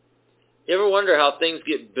 You ever wonder how things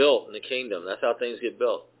get built in the kingdom? That's how things get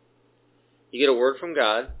built. You get a word from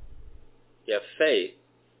God. You have faith.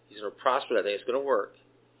 He's going to prosper that thing. It's going to work.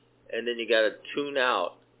 And then you got to tune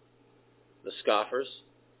out the scoffers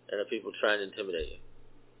and the people trying to intimidate you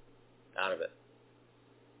out of it.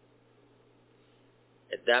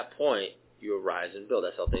 At that point, you arise and build.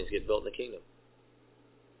 That's how things get built in the kingdom.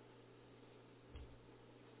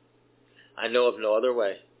 I know of no other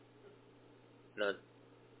way. None.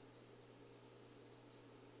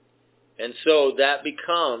 And so that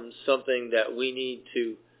becomes something that we need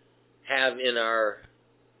to have in our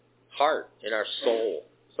heart, in our soul,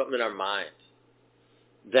 something in our mind,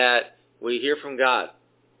 that we hear from God.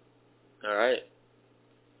 All right?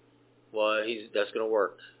 Well, that's going to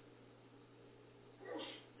work.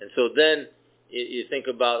 And so then you think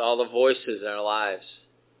about all the voices in our lives.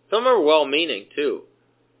 Some are well-meaning too.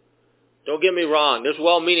 Don't get me wrong. There's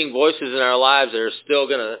well-meaning voices in our lives that are still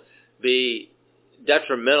going to be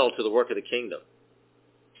detrimental to the work of the kingdom.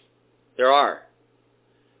 There are.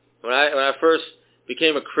 When I first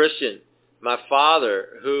became a Christian, my father,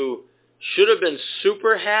 who should have been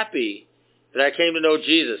super happy that I came to know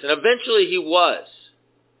Jesus, and eventually he was.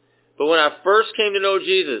 But when I first came to know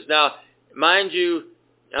Jesus, now, mind you,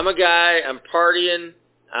 I'm a guy, I'm partying,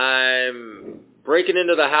 I'm breaking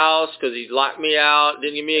into the house because he locked me out,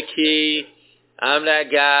 didn't give me a key. I'm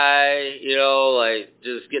that guy, like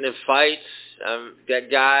just getting in fights. I'm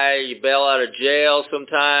that guy, you bail out of jail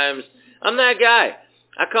sometimes. I'm that guy.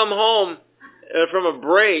 I come home from a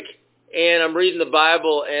break and I'm reading the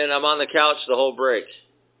Bible and I'm on the couch the whole break.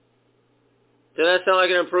 Does that sound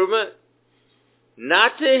like an improvement?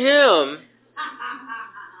 Not to him.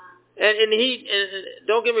 And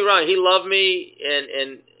don't get me wrong, he loved me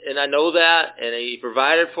and I know that, and he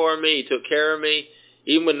provided for me, he took care of me.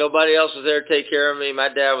 Even when nobody else was there to take care of me, my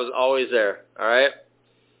dad was always there, all right?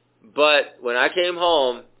 But when I came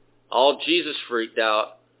home, all Jesus freaked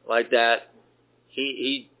out like that,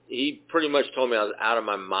 he pretty much told me I was out of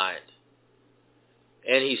my mind.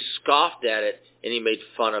 And he scoffed at it, and he made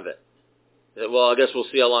fun of it. He said, well, I guess we'll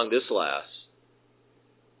see how long this lasts.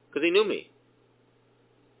 Because he knew me.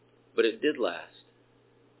 But it did last.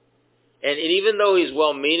 And even though he's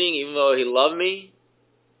well-meaning, even though he loved me,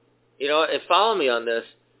 and follow me on this,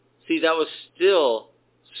 see, that was still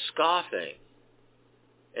scoffing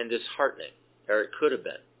and disheartening, or it could have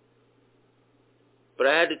been. But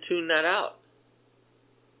I had to tune that out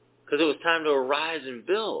because it was time to arise and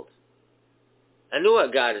build. I knew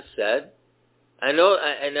what God had said. I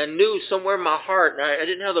knew somewhere in my heart, and I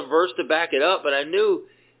didn't have the verse to back it up, but I knew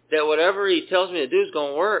that whatever he tells me to do is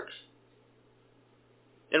going to work.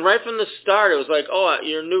 And right from the start, it was like, oh,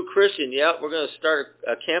 you're a new Christian. Yep, we're going to start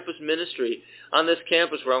a campus ministry on this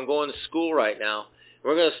campus where I'm going to school right now.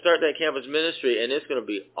 We're going to start that campus ministry, and it's going to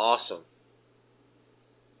be awesome.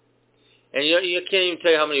 And you can't even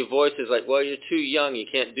tell you how many voices like, well, you're too young, you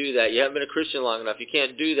can't do that. You haven't been a Christian long enough, you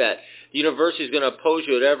can't do that. The university's going to oppose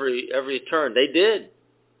you at every turn. They did.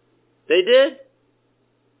 They did.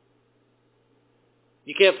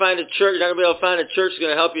 You can't find a church, you're not going to be able to find a church that's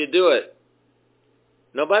going to help you do it.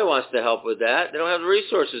 Nobody wants to help with that. They don't have the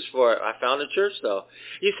resources for it. I found a church, though.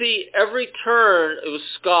 You see, every turn, it was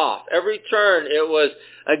scoff. Every turn, it was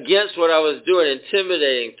against what I was doing,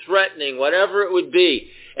 intimidating, threatening, whatever it would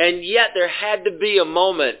be. And yet, there had to be a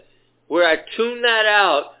moment where I tuned that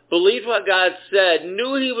out, believed what God said,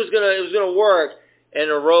 knew it was going to work, and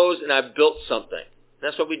arose and I built something. And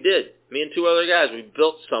that's what we did. Me and two other guys, we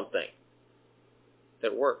built something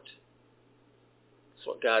that worked. That's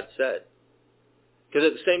what God said. Because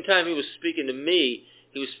at the same time he was speaking to me,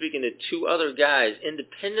 he was speaking to two other guys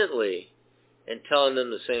independently and telling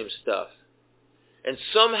them the same stuff. And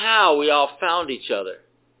somehow we all found each other.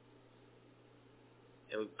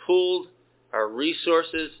 And we pooled our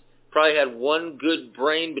resources, probably had one good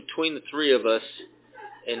brain between the three of us,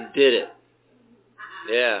 and did it.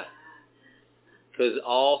 Yeah. Because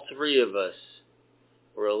all three of us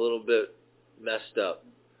were a little bit messed up.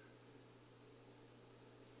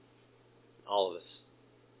 All of us.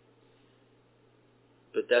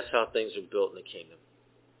 But that's how things are built in the kingdom.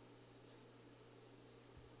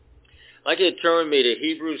 I'd like you to turn with me to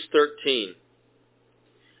Hebrews 13.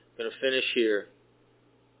 I'm going to finish here.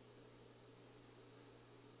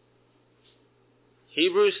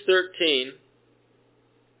 Hebrews 13.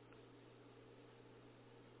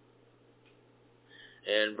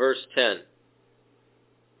 And verse 10.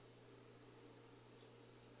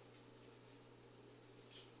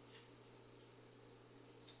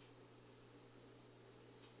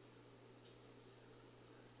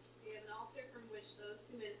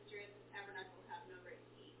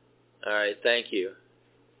 All right, thank you.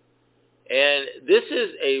 And this is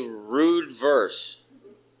a rude verse.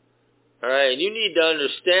 All right, and you need to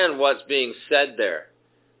understand what's being said there.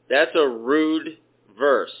 That's a rude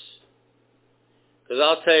verse. Because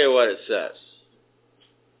I'll tell you what it says.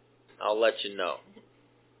 I'll let you know.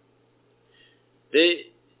 If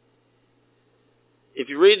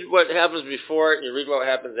you read what happens before it and you read what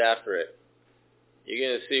happens after it, you're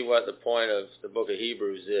going to see what the point of the book of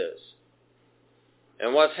Hebrews is.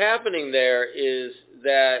 And what's happening there is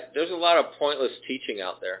that there's a lot of pointless teaching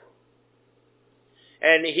out there.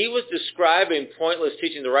 And he was describing pointless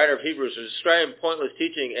teaching, the writer of Hebrews was describing pointless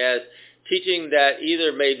teaching as teaching that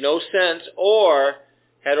either made no sense or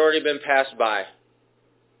had already been passed by.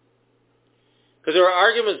 Because there were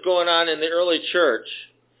arguments going on in the early church,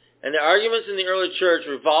 and the arguments in the early church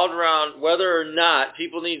revolved around whether or not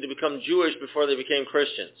people needed to become Jewish before they became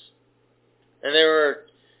Christians. And they were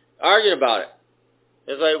arguing about it.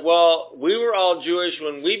 It's like, well, we were all Jewish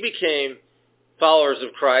when we became followers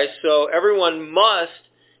of Christ, so everyone must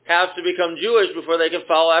have to become Jewish before they can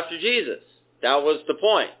follow after Jesus. That was the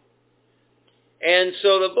point. And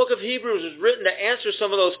so the book of Hebrews was written to answer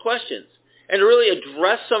some of those questions and to really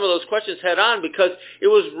address some of those questions head on, because it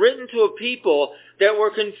was written to a people that were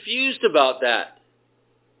confused about that.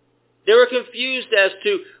 They were confused as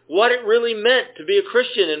to what it really meant to be a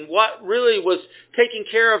Christian and what really was taken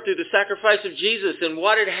care of through the sacrifice of Jesus and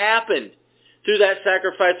what had happened through that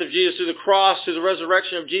sacrifice of Jesus, through the cross, through the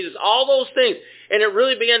resurrection of Jesus, all those things. And it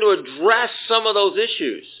really began to address some of those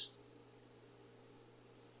issues.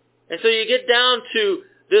 And so you get down to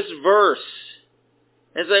this verse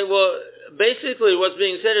and say, well, basically what's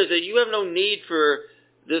being said is that you have no need for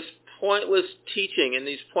this pointless teaching and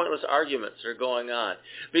these pointless arguments that are going on,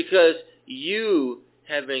 because you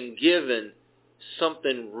have been given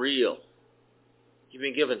something real. You've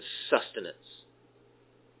been given sustenance.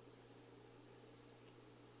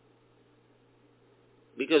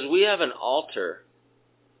 Because we have an altar.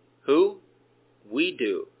 Who? We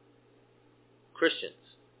do. Christians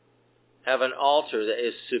have an altar that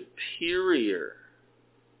is superior.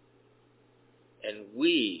 And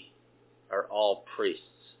we are all priests.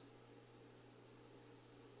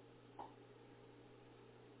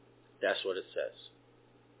 That's what it says.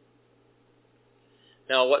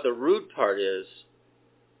 Now, what the rude part is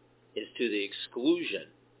to the exclusion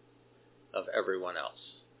of everyone else.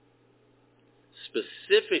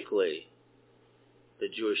 Specifically, the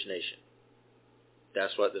Jewish nation.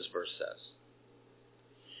 That's what this verse says.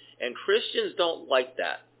 And Christians don't like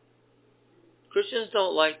that. Christians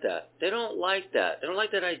don't like that. They don't like that. They don't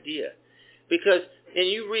like that idea. Because, and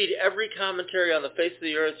you read every commentary on the face of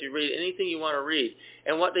the earth, you read anything you want to read,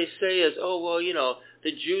 and what they say is, oh, well, you know,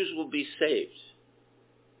 the Jews will be saved.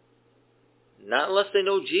 Not unless they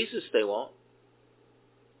know Jesus, they won't.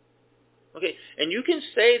 Okay, and you can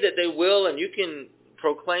say that they will, and you can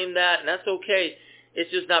proclaim that, and that's okay.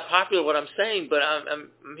 It's just not popular what I'm saying, but I'm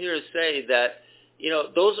here to say that, you know,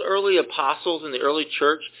 those early apostles in the early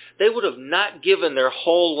church, they would have not given their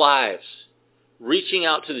whole lives reaching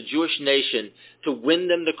out to the Jewish nation to win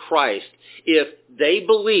them to Christ if they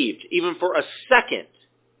believed, even for a second,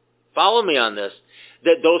 follow me on this,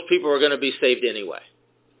 that those people were going to be saved anyway.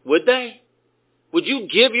 Would they? Would you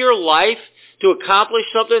give your life to accomplish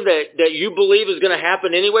something that you believe is going to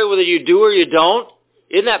happen anyway, whether you do or you don't?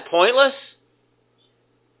 Isn't that pointless?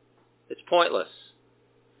 It's pointless.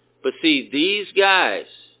 But see, these guys,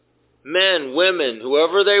 men, women,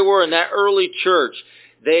 whoever they were in that early church,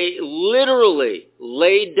 they literally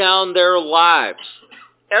laid down their lives.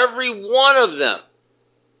 Every one of them.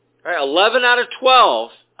 All right, 11 out of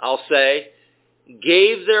 12, I'll say,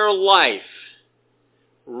 gave their life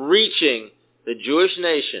reaching the Jewish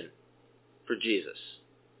nation for Jesus.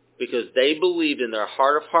 Because they believed in their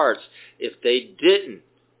heart of hearts, if they didn't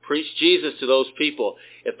preach Jesus to those people,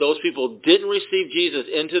 if those people didn't receive Jesus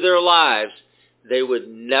into their lives, they would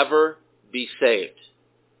never be saved.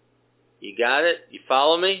 You got it? You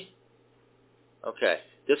follow me? Okay.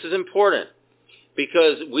 This is important.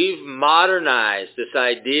 Because we've modernized this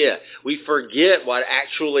idea. We forget what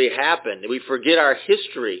actually happened. We forget our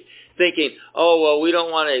history, thinking, oh, well, we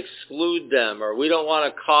don't want to exclude them, or we don't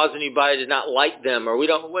want to cause anybody to not like them, or we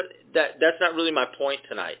don't. That's not really my point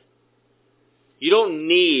tonight. You don't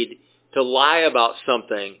need to lie about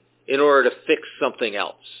something in order to fix something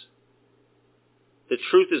else. The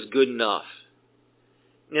truth is good enough.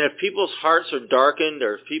 And if people's hearts are darkened,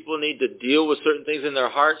 or if people need to deal with certain things in their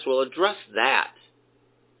hearts, well, address that.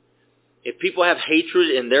 If people have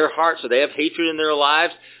hatred in their hearts, or they have hatred in their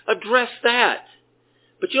lives, address that.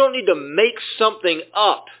 But you don't need to make something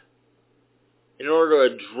up in order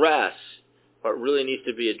to address what really needs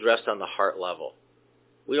to be addressed on the heart level.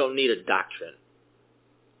 We don't need a doctrine.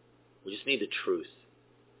 We just need the truth.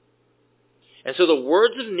 And so the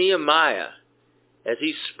words of Nehemiah, as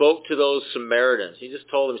he spoke to those Samaritans, he just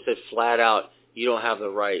told them, he said flat out, you don't have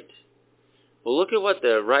the right. Well, look at what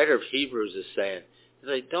the writer of Hebrews is saying. He's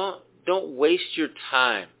like, don't waste your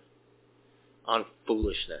time on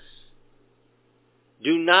foolishness.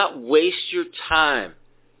 Do not waste your time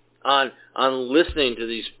on listening to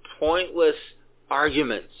these pointless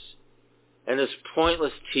arguments and this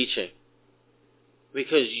pointless teaching.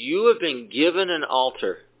 Because you have been given an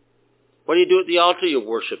altar. What do you do at the altar? You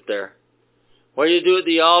worship there. What do you do at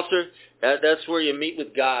the altar? That's where you meet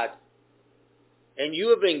with God. And you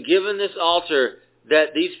have been given this altar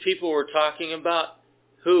that these people were talking about.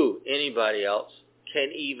 Who? Anybody else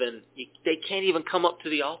they can't even come up to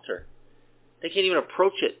the altar. They can't even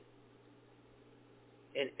approach it.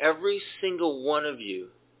 And every single one of you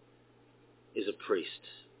is a priest.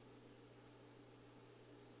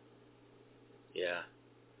 Yeah.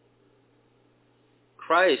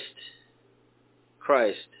 Christ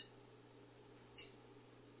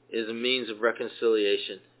is a means of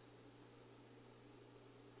reconciliation.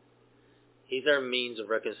 He's our means of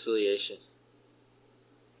reconciliation.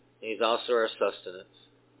 And He's also our sustenance.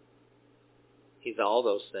 He's all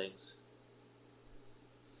those things.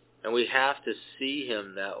 And we have to see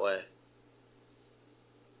Him that way.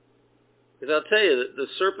 Because I'll tell you, the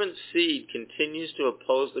serpent's seed continues to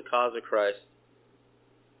oppose the cause of Christ.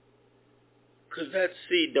 Because that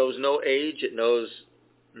seed knows no age, it knows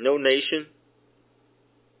no nation.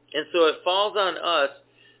 And so it falls on us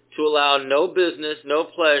to allow no business, no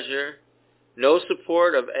pleasure, no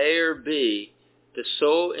support of A or B to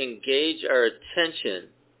so engage our attention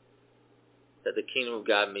that the kingdom of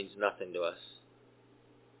God means nothing to us.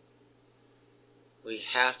 We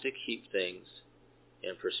have to keep things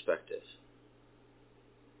in perspective.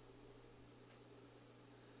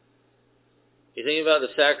 You think about the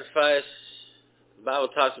sacrifice. The Bible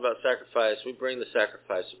talks about sacrifice. We bring the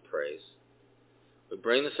sacrifice of praise. We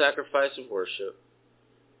bring the sacrifice of worship.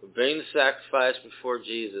 We bring the sacrifice before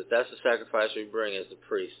Jesus. That's the sacrifice we bring as the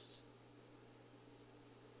priests.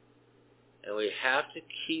 And we have to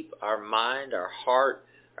keep our mind, our heart,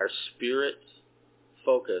 our spirit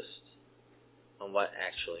focused on what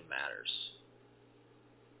actually matters.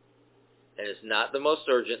 And it's not the most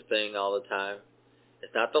urgent thing all the time.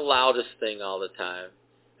 It's not the loudest thing all the time.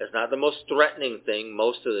 It's not the most threatening thing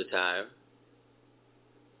most of the time.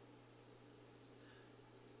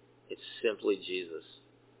 It's simply Jesus.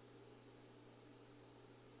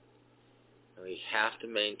 And we have to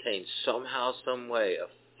maintain somehow, some way, a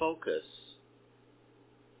focus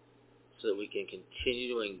so that we can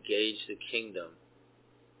continue to engage the kingdom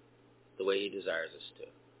the way He desires us to.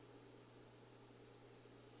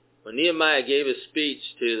 When Nehemiah gave his speech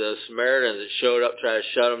to the Samaritans that showed up trying to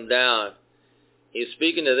shut him down, he was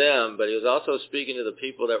speaking to them, but he was also speaking to the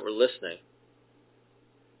people that were listening.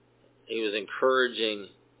 He was encouraging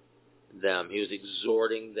them. He was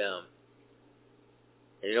exhorting them.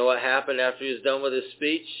 And you know what happened after he was done with his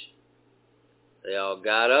speech? They all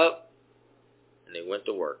got up and they went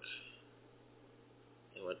to work.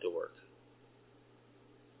 They went to work.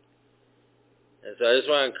 And so I just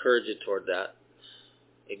want to encourage you toward that.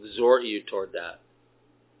 Exhort you toward that.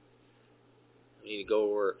 You need to go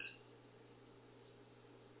to work.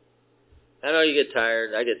 I know you get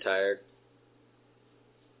tired. I get tired.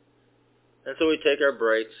 And so we take our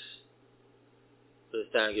breaks. But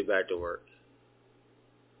it's time to get back to work.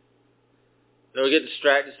 You know, we get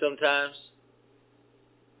distracted sometimes.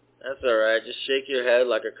 That's alright. Just shake your head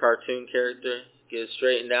like a cartoon character. Get it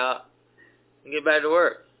straightened out. And get back to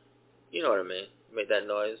work. You know what I mean. Make that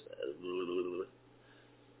noise.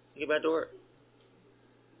 Get back to work.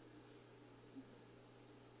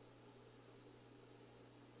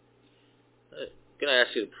 Can I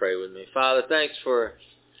ask you to pray with me? Father, thanks for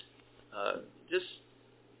just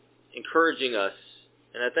encouraging us.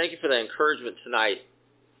 And I thank you for that encouragement tonight.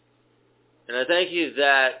 And I thank you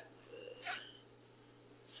that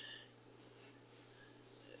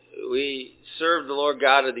we serve the Lord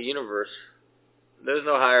God of the universe. There's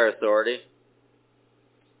no higher authority.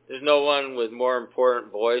 There's no one with more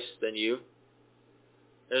important voice than you.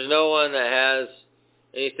 There's no one that has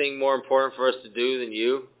anything more important for us to do than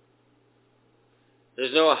you.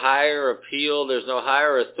 There's no higher appeal. There's no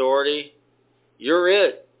higher authority. You're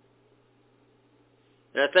it.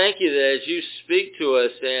 And I thank you that as you speak to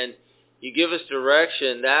us and you give us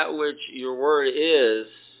direction, that which your word is,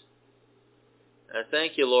 I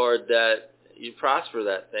thank you, Lord, that you prosper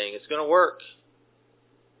that thing. It's going to work.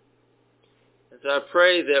 And so I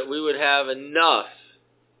pray that we would have enough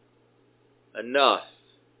of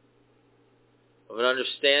an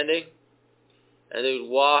understanding, and they would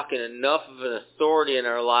walk in enough of an authority in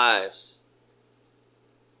our lives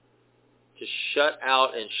to shut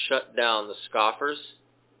out and shut down the scoffers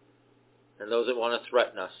and those that want to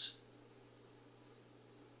threaten us.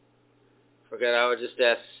 For God, I would just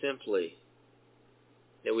ask simply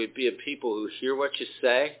that we'd be a people who hear what you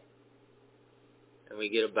say and we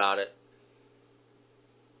get about it.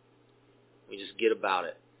 We just get about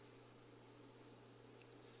it.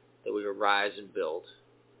 That we arise and build.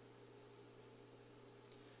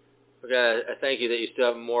 For God, I thank you that you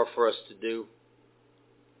still have more for us to do.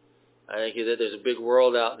 I thank you that there's a big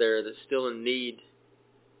world out there that's still in need.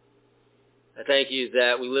 I thank you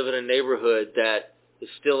that we live in a neighborhood that is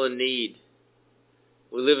still in need.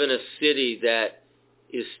 We live in a city that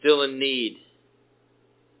is still in need.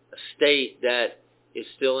 A state that is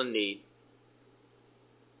still in need.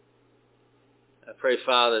 I pray,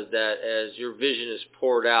 Father, that as your vision is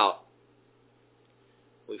poured out,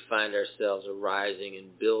 we find ourselves arising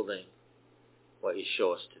and building what you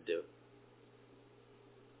show us to do.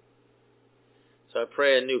 So I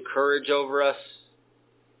pray a new courage over us.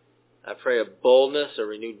 I pray a boldness, a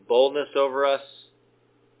renewed boldness over us.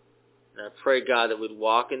 And I pray, God, that we'd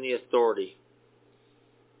walk in the authority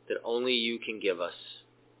that only you can give us.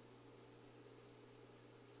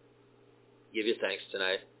 Give you thanks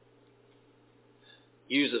tonight.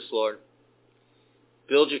 Use us, Lord.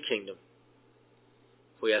 Build your kingdom.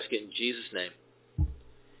 We ask it in Jesus' name.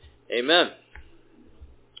 Amen.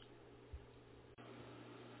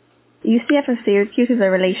 UCF of Syracuse is a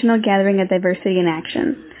relational gathering of diversity in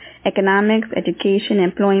action. Economics, education,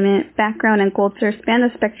 employment, background, and culture span the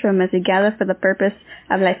spectrum as we gather for the purpose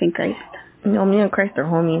of life in Christ. No, me and Christ are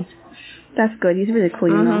homies. That's good. He's really cool,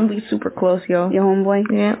 you know. We super close, yo. Your homeboy?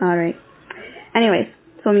 Yeah. All right. Anyways,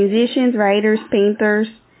 so musicians, writers, painters.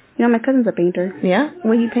 You know, my cousin's a painter. Yeah?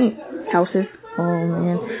 What do you paint? Houses. Oh,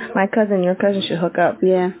 man. My cousin, your cousin should hook up.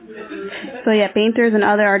 Yeah. So, yeah, painters and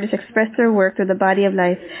other artists express their work through the body of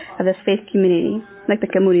life of this faith community, like the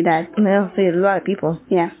comunidad. Yeah, so there's a lot of people.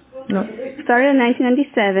 Yeah. No. Started in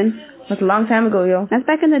 1997. That's a long time ago, yo. That's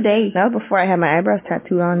back in the day. That was before I had my eyebrows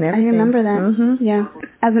tattooed on and everything. I remember that. Mm-hmm. Yeah.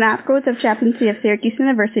 As an outgrowth of chaplaincy of Syracuse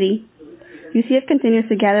University, UCF continues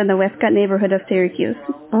to gather in the Westcott neighborhood of Syracuse.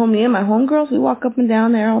 Oh, me and my homegirls, we walk up and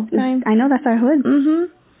down there all the time. I know, that's our hood. Mm-hmm.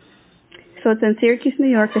 So it's in Syracuse, New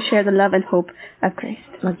York to share the love and hope of Christ.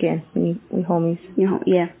 Again, we homies. You know,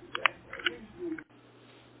 yeah.